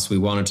our house, we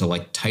wanted to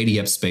like tidy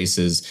up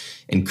spaces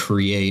and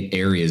create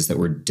areas that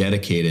were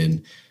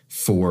dedicated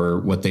for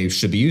what they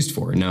should be used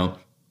for. Now,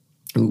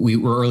 we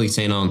were early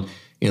saying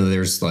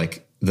there's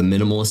like the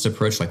minimalist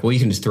approach, like, well, you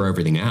can just throw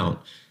everything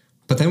out.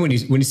 But then when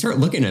you start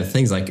looking at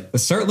things, like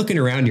start looking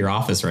around your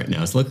office right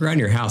now, so look around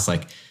your house,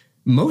 like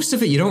most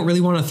of it you don't really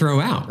want to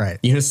throw out. Right.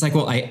 It's like,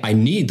 well, I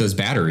need those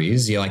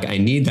batteries. I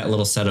need that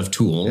little set of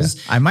tools.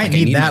 Yeah. I might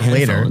need that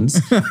later.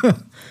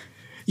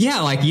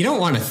 Yeah. Like you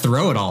don't want to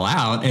throw it all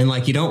out, and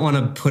like, you don't want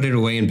to put it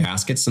away in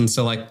baskets. And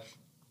so like,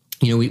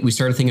 we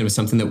started thinking of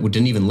something that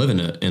didn't even live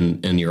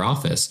in your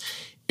office.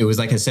 It was,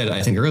 like I said,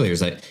 I think earlier, is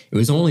that it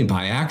was only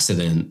by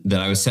accident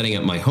that I was setting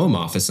up my home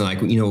office, and like,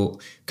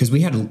 because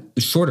we had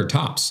shorter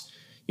tops,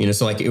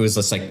 so like it was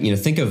just like,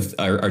 think of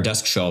our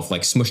desk shelf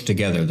like smushed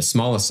together. The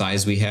smallest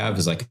size we have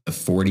is like a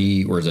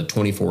 40 or is a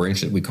 24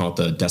 inch. We call it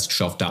the desk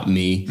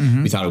shelf.me.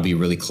 Mm-hmm. We thought it would be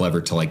really clever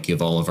to like give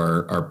all of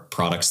our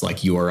products like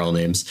URL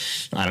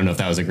names. I don't know if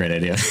that was a great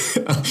idea,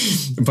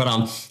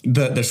 but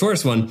the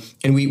shortest one,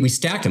 and we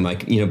stacked them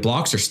like,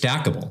 blocks are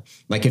stackable.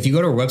 Like if you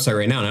go to our website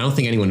right now, and I don't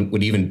think anyone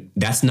would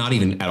that's not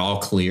even at all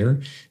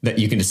clear that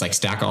you can just like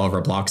stack all of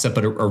our blocks up.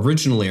 But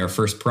originally our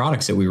first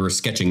products that we were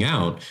sketching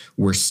out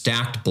were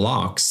stacked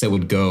blocks that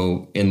would go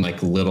in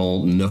like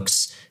little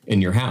nooks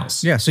in your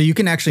house. Yeah. So you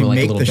can actually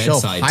like make the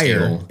shelf higher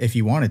table if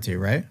you wanted to,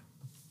 right?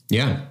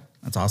 Yeah.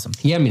 That's awesome.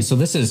 Yeah. I mean, so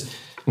this is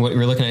what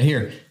we're looking at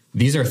here.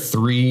 These are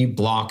 3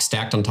 blocks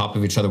stacked on top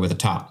of each other with a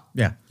top.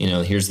 Yeah.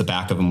 Here's the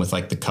back of them with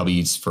like the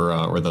cubbies for,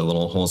 or the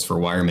little holes for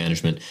wire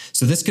management.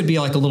 So this could be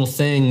like a little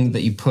thing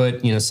that you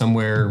put,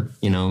 somewhere,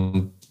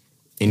 in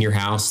your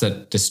house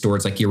that just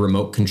stores like your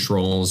remote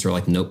controls or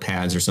like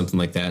notepads or something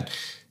like that.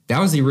 That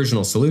was the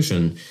original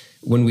solution.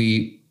 When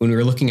we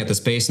were looking at the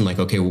space and like,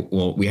 okay,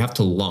 well, we have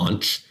to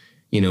launch,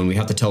 and we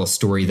have to tell a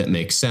story that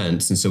makes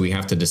sense. And so we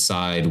have to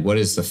decide what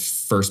is the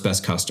first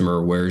best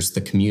customer, where's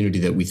the community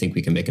that we think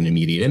we can make an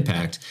immediate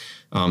impact.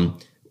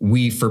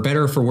 We, for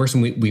better or for worse,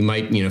 and we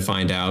might,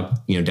 find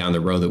out, down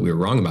the road that we were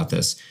wrong about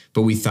this,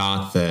 but we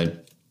thought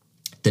that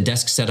the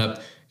desk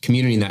setup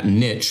community in that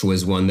niche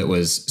was one that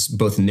was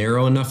both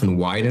narrow enough and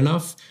wide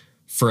enough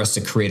for us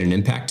to create an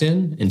impact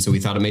in. And so we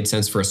thought it made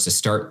sense for us to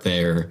start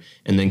there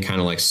and then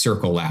kind of like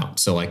circle out.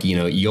 So like,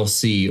 you'll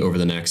see over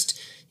the next,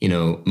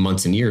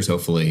 months and years,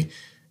 hopefully,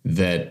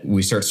 that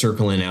we start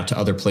circling out to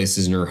other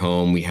places in our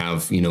home. We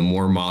have,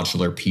 more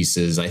modular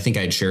pieces. I think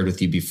I'd shared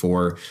with you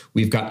before,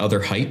 we've got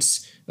other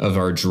heights of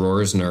our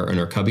drawers and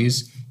our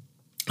cubbies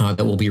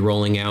that we'll be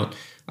rolling out.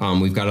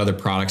 We've got other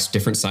products,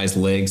 different size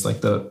legs,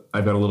 like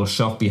I've got a little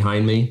shelf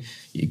behind me.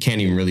 You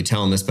can't even really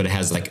tell in this, but it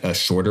has like a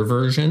shorter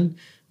version.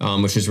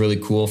 which is really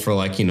cool for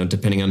like,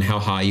 depending on how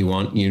high you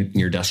want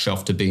your desk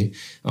shelf to be.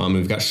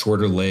 We've got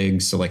shorter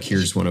legs. So like,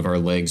 here's one of our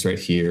legs right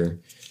here,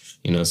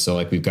 so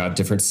like we've got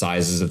different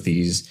sizes of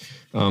these.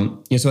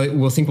 So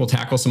we'll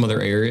tackle some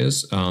other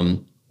areas.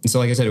 So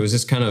like I said, it was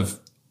just kind of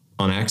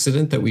on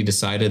accident that we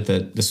decided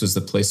that this was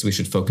the place we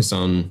should focus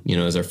on,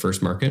 as our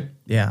first market.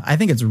 Yeah, I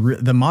think it's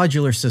the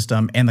modular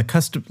system and the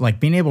custom, like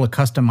being able to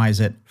customize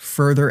it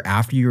further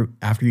after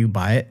you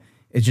buy it.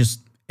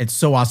 It's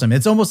so awesome.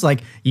 It's almost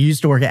like you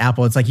used to work at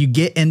Apple. It's like you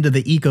get into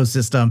the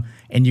ecosystem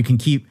and you can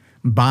keep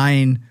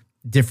buying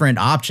different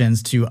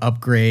options to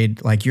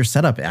upgrade like your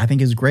setup. I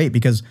think is great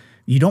because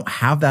you don't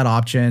have that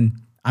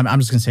option. I'm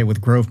just gonna say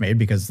with GroveMade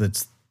because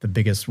it's the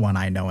biggest one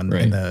I know in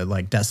the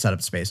like desk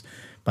setup space.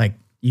 Like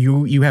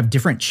you have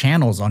different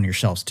channels on your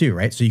shelves too,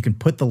 right? So you can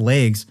put the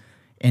legs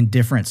in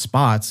different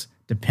spots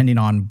depending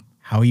on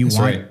how you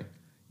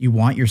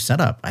want your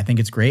setup. I think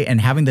it's great. And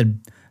having the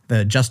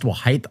adjustable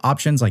height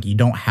options, like you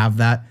don't have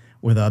that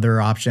with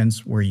other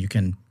options where you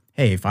can,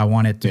 hey, if I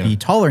want it to be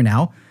taller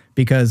now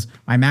because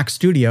my Mac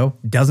Studio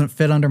doesn't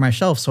fit under my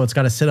shelf, so it's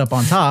got to sit up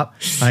on top.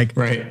 Like,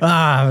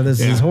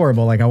 this is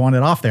horrible. Like I want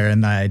it off there,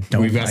 and I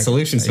don't. We've got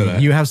solutions for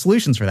that. You have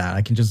solutions for that.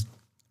 I can just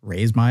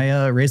raise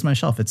my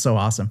shelf. It's so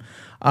awesome.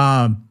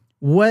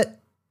 What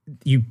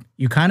you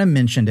kind of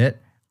mentioned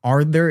it.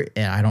 Are there?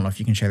 I don't know if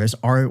you can share this.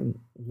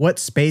 What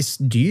space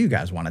do you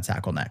guys want to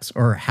tackle next,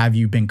 or have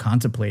you been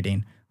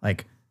contemplating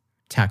like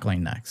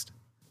tackling next?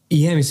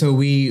 Yeah, I mean, so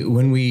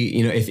when we,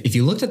 if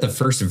you looked at the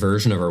first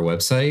version of our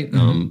website,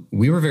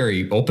 we were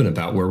very open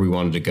about where we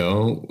wanted to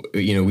go.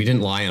 We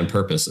didn't lie on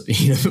purpose,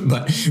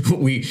 but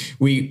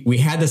we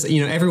had this,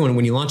 everyone,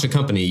 when you launch a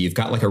company, you've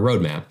got like a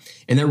roadmap,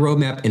 and that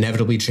roadmap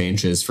inevitably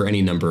changes for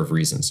any number of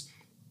reasons.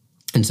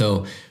 And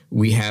so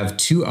we have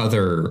two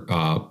other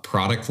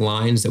product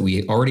lines that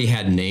we already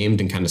had named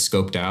and kind of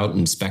scoped out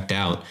and spec'd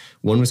out.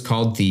 One was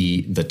called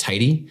the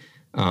Tidy,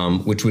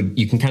 which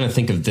you can kind of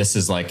think of this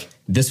as like,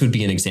 this would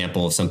be an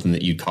example of something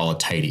that you'd call a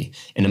tidy.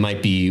 And it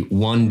might be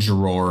one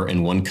drawer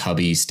and one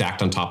cubby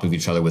stacked on top of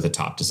each other with a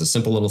top, just a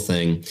simple little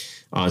thing.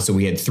 So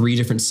we had 3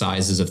 different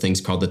sizes of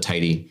things called the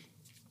tidy.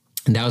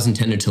 And that was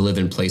intended to live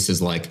in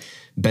places like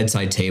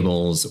bedside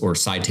tables or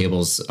side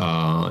tables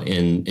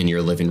in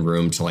your living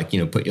room to like,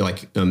 put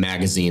like a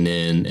magazine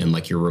in and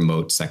like your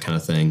remotes, that kind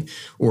of thing,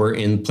 or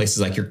in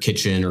places like your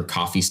kitchen or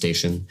coffee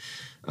station.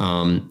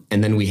 And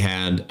then we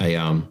had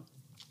a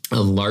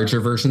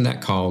larger version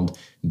that called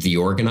the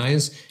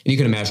Organize. And you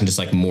can imagine just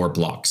like more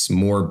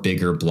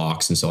bigger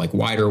blocks. And so like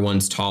wider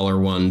ones, taller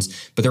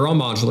ones, but they're all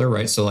modular,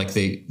 right? So like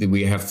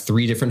we have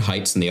 3 different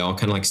heights and they all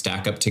kind of like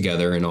stack up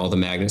together and all the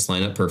magnets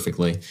line up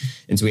perfectly.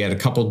 And so we had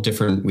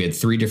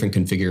 3 different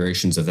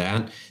configurations of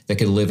that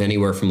could live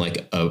anywhere from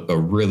like a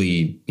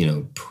really,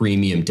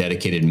 premium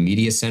dedicated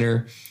media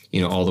center,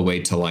 all the way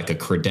to like a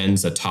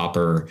credenza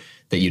topper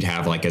that you'd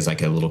have like as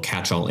like a little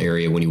catch-all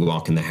area when you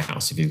walk in the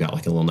house, if you've got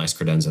like a little nice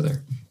credenza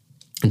there.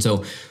 And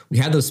so we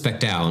had those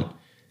spec'd out.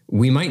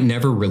 We might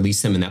never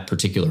release them in that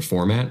particular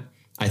format.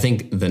 I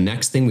think the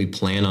next thing we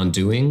plan on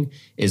doing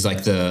is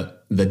like the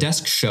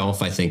desk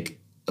shelf, I think,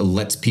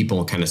 lets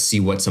people kind of see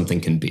what something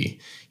can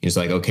be. It's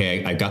like,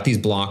 okay, I've got these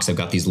blocks, I've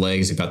got these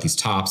legs, I've got these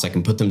tops, I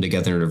can put them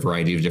together in a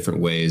variety of different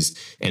ways,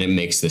 and it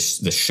makes the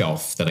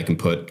shelf that I can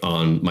put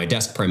on my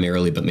desk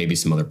primarily, but maybe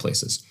some other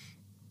places.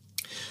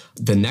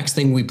 The next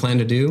thing we plan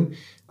to do,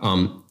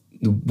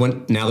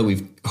 now that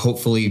we've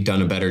hopefully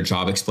done a better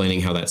job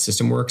explaining how that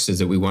system works, is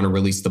that we want to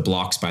release the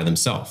blocks by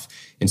themselves.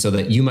 And so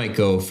that you might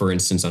go, for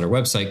instance, on our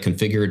website,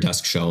 configure a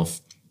desk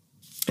shelf.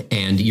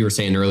 And you were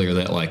saying earlier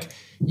that like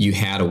you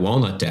had a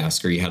walnut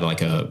desk or you had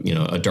like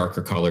a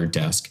darker colored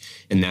desk,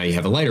 and now you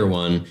have a lighter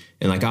one.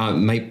 And like,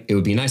 it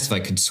would be nice if I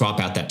could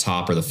swap out that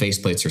top or the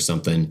faceplates or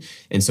something.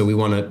 And so we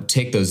want to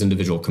take those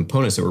individual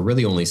components that we're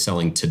really only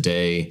selling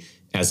today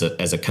as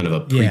a kind of a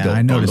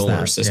pre-built bundle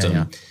or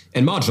system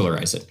and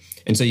modularize it.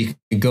 And so you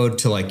could go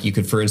to like, you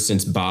could, for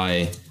instance,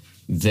 buy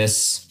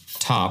this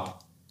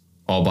top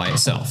all by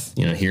itself.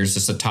 Here's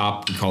just a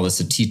top. We call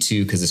this a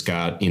T2 because it's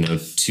got,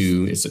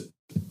 it's a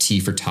T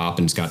for top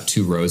and it's got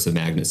 2 rows of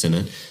magnets in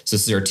it. So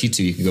this is our T2.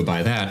 You could go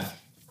buy that.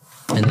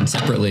 And then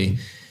separately,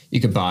 you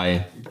could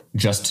buy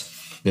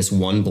just this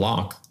one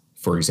block,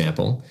 for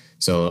example.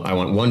 So I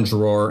want one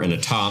drawer and a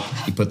top.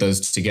 You put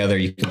those together,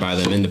 you can buy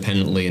them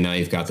independently. And now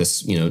you've got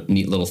this,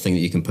 neat little thing that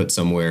you can put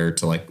somewhere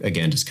to like,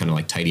 again, just kind of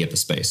like tidy up a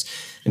space.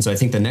 And so I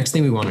think the next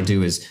thing we want to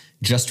do is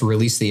just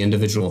release the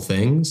individual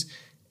things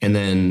and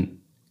then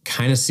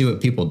kind of see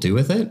what people do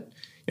with it.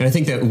 And I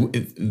think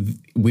that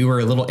we were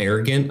a little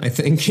arrogant, I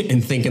think,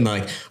 in thinking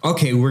like,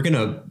 okay, we're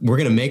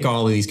gonna make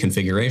all of these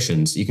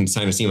configurations. You can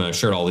kind of see on my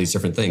shirt all these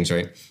different things,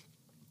 right?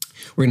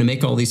 We're gonna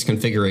make all these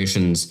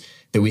configurations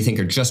that we think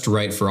are just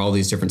right for all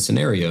these different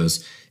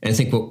scenarios. And I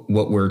think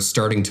what we're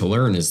starting to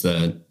learn is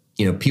that,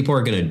 people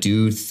are gonna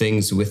do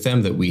things with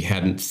them that we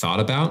hadn't thought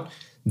about.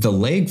 The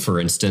leg, for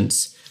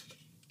instance,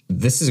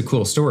 this is a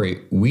cool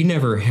story. We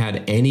never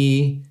had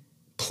any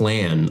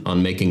plan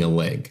on making a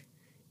leg.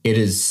 it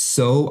is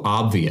so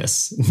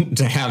obvious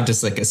to have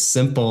just like a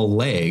simple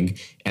leg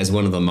as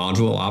one of the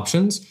module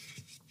options,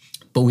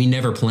 but we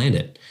never planned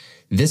it.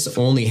 This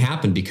only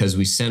happened because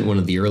we sent one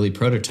of the early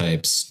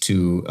prototypes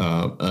to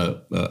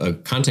a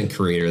content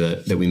creator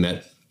that we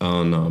met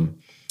on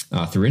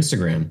through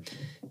Instagram.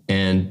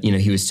 And,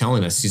 he was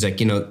telling us, he's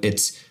like,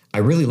 I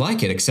really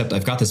like it, except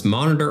I've got this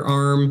monitor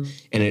arm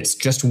and it's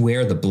just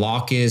where the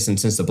block is. And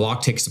since the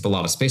block takes up a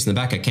lot of space in the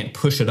back, I can't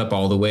push it up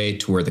all the way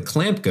to where the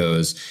clamp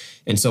goes.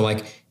 And so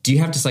like, do you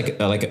have just like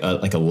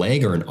a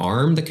leg or an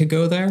arm that could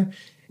go there?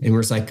 And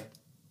we're just like,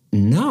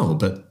 no,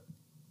 but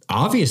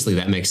obviously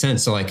that makes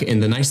sense. So like,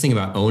 and the nice thing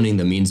about owning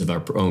the means of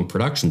our own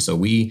production. So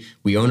we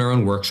own our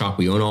own workshop,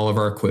 we own all of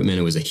our equipment.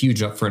 It was a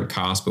huge upfront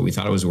cost, but we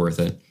thought it was worth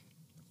it.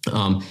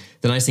 The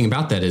nice thing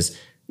about that is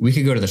we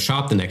could go to the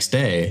shop the next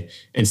day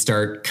and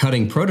start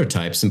cutting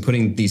prototypes and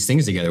putting these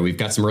things together. We've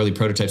got some early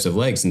prototypes of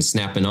legs and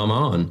snapping them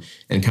on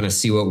and kind of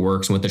see what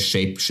works and what the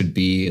shape should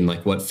be and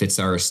like what fits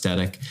our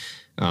aesthetic.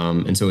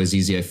 And so it was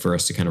easy for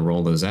us to kind of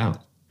roll those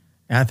out.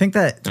 I think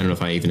that, I don't know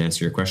if I even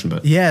answered your question,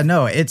 but yeah,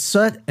 no, it's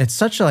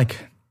such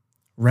like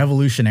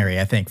revolutionary,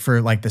 I think, for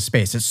like the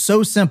space. It's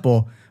so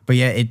simple, but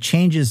yeah,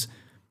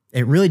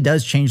 it really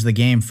does change the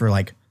game for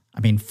like,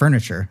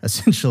 furniture,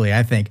 essentially,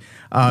 I think,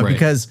 right.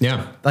 Because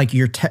like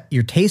your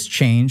tastes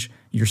change,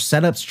 your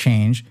setups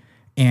change,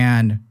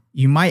 and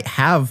you might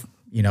have,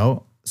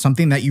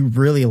 something that you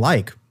really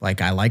like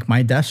I like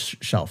my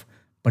desk shelf,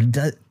 but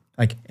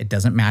it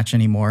doesn't match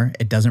anymore.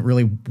 It doesn't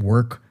really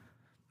work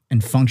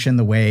and function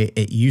the way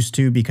it used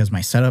to because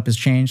my setup has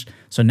changed.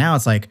 So now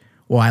it's like,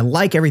 well, I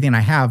like everything I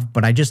have,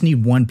 but I just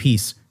need one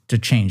piece to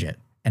change it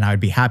and I would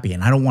be happy.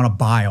 And I don't want to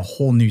buy a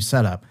whole new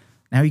setup.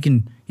 Now you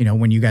can,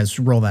 when you guys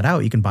roll that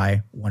out, you can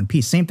buy one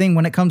piece. Same thing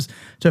when it comes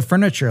to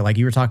furniture. Like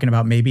you were talking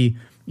about maybe,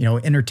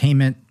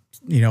 entertainment,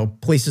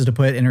 places to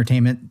put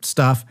entertainment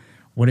stuff.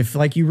 What if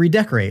like you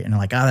redecorate and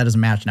like, that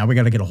doesn't match. Now we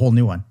got to get a whole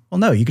new one. Well,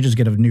 no, you could just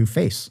get a new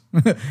face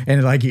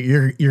and like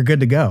you're good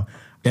to go.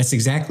 That's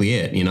exactly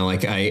it.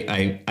 Like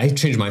I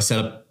changed my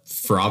setup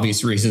for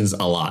obvious reasons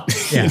a lot.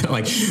 Yeah.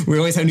 Like we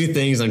always have new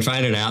things. I'm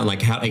trying it out and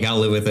like I got to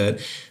live with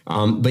it.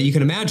 But you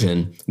can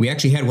imagine we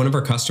actually had one of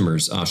our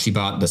customers. She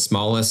bought the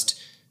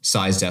smallest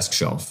size desk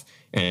shelf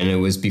and it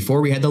was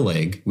before we had the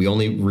leg. We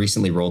only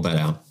recently rolled that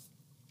out.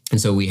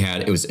 And so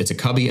it's a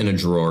cubby and a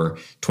drawer,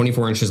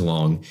 24 inches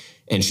long.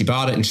 And she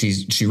bought it and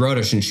she wrote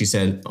us and she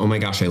said, oh my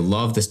gosh, I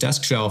love this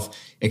desk shelf,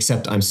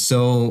 except I'm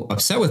so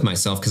upset with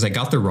myself because I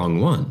got the wrong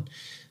one.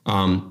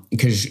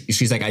 Because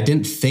she's like, I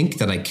didn't think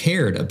that I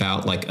cared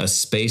about like a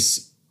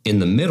space in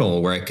the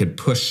middle where I could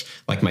push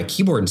like my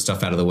keyboard and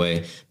stuff out of the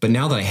way. But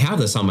now that I have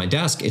this on my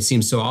desk, it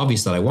seems so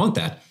obvious that I want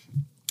that.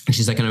 And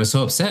she's like, and I was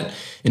so upset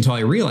until I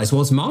realized,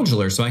 well, it's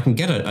modular, so I can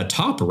get a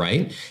top,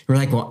 right? And we're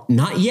like, well,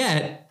 not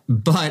yet.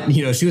 But,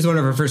 she was one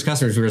of our first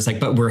customers. We were just like,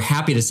 but we're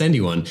happy to send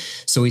you one.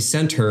 So we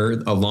sent her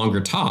a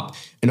longer top.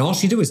 And all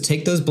she did was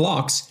take those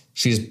blocks.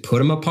 She just put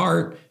them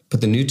apart,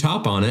 put the new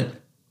top on it.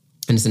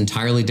 And it's an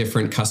entirely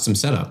different custom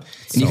setup.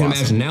 And you can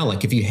imagine now,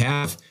 like if you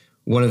have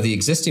one of the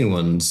existing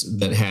ones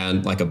that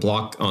had like a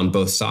block on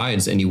both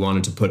sides and you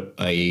wanted to put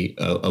a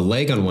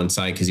leg on one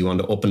side because you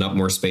wanted to open up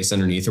more space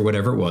underneath or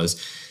whatever it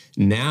was.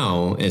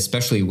 Now,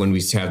 especially when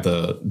we have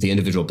the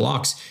individual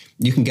blocks,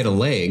 you can get a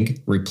leg,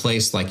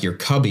 replace like your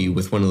cubby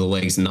with one of the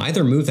legs and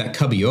either move that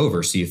cubby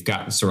over. So you've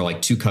got sort of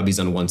like two cubbies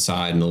on one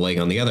side and a leg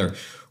on the other,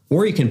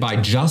 or you can buy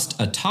just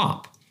a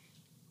top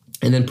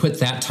and then put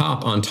that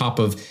top on top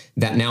of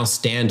that now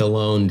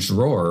standalone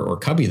drawer or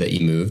cubby that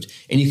you moved,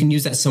 and you can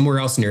use that somewhere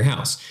else in your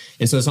house.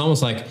 And so it's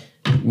almost like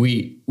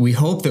we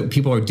hope that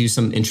people do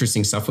some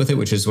interesting stuff with it,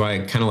 which is why I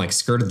kind of like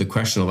skirted the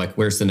question of like,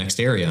 where's the next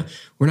area?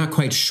 We're not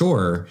quite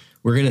sure.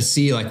 We're going to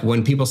see like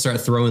when people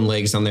start throwing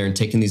legs on there and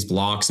taking these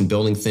blocks and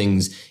building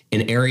things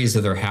in areas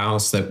of their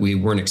house that we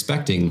weren't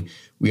expecting,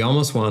 we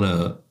almost want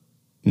to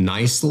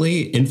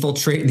nicely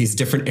infiltrate these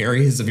different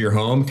areas of your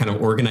home, kind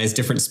of organize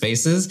different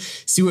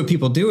spaces, see what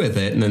people do with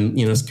it, and then,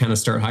 kind of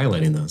start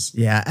highlighting those.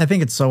 Yeah, I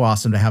think it's so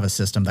awesome to have a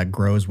system that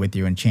grows with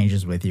you and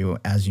changes with you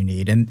as you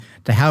need, and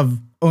to have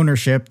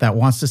ownership that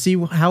wants to see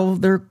how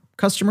their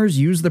customers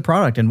use the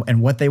product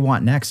and what they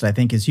want next, I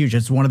think is huge.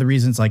 It's one of the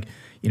reasons, like,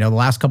 the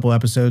last couple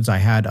episodes I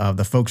had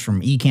the folks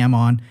from Ecamm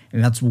on,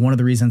 and that's one of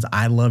the reasons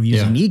I love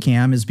using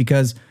Ecamm is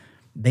because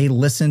they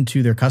listen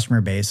to their customer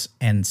base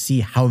and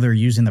see how they're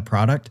using the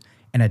product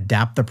and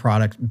adapt the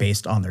product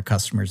based on their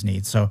customers'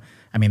 needs. So,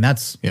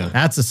 that's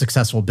a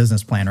successful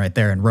business plan right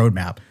there and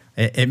roadmap.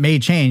 It may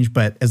change,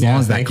 but as long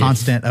as that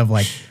constant of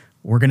like,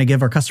 we're going to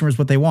give our customers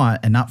what they want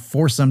and not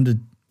force them to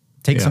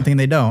take something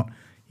they don't,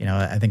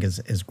 I think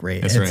is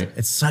great. That's right.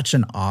 It's such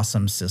an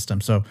awesome system.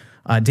 So,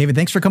 David,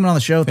 thanks for coming on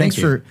the show. Thanks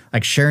for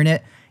like sharing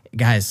it.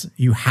 Guys,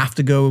 you have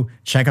to go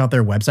check out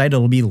their website.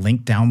 It'll be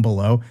linked down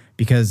below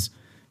because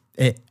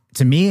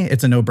to me,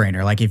 it's a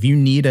no-brainer. Like if you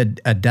need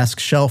a desk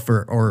shelf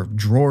or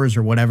drawers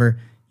or whatever,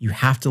 you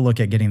have to look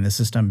at getting the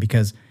system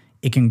because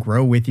it can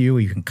grow with you.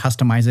 You can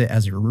customize it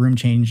as your room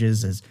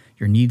changes, as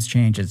your needs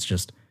change.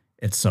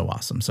 It's so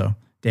awesome. So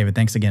David,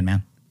 thanks again,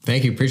 man.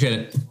 Thank you. Appreciate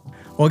it.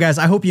 Well, guys,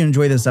 I hope you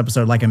enjoy this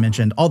episode. Like I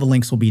mentioned, all the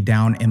links will be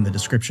down in the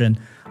description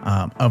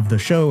of the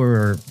show,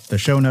 or the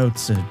show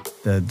notes,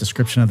 the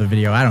description of the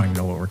video. I don't even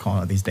know what we're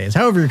calling it these days.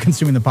 However you're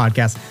consuming the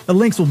podcast, the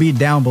links will be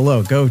down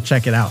below. Go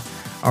check it out.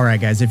 All right,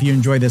 guys, if you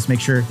enjoyed this, make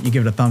sure you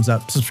give it a thumbs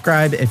up.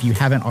 Subscribe if you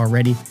haven't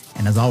already.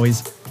 And as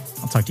always,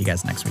 I'll talk to you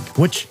guys next week,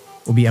 which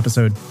will be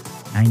episode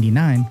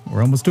 99.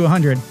 We're almost to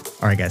 100.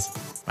 All right,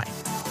 guys.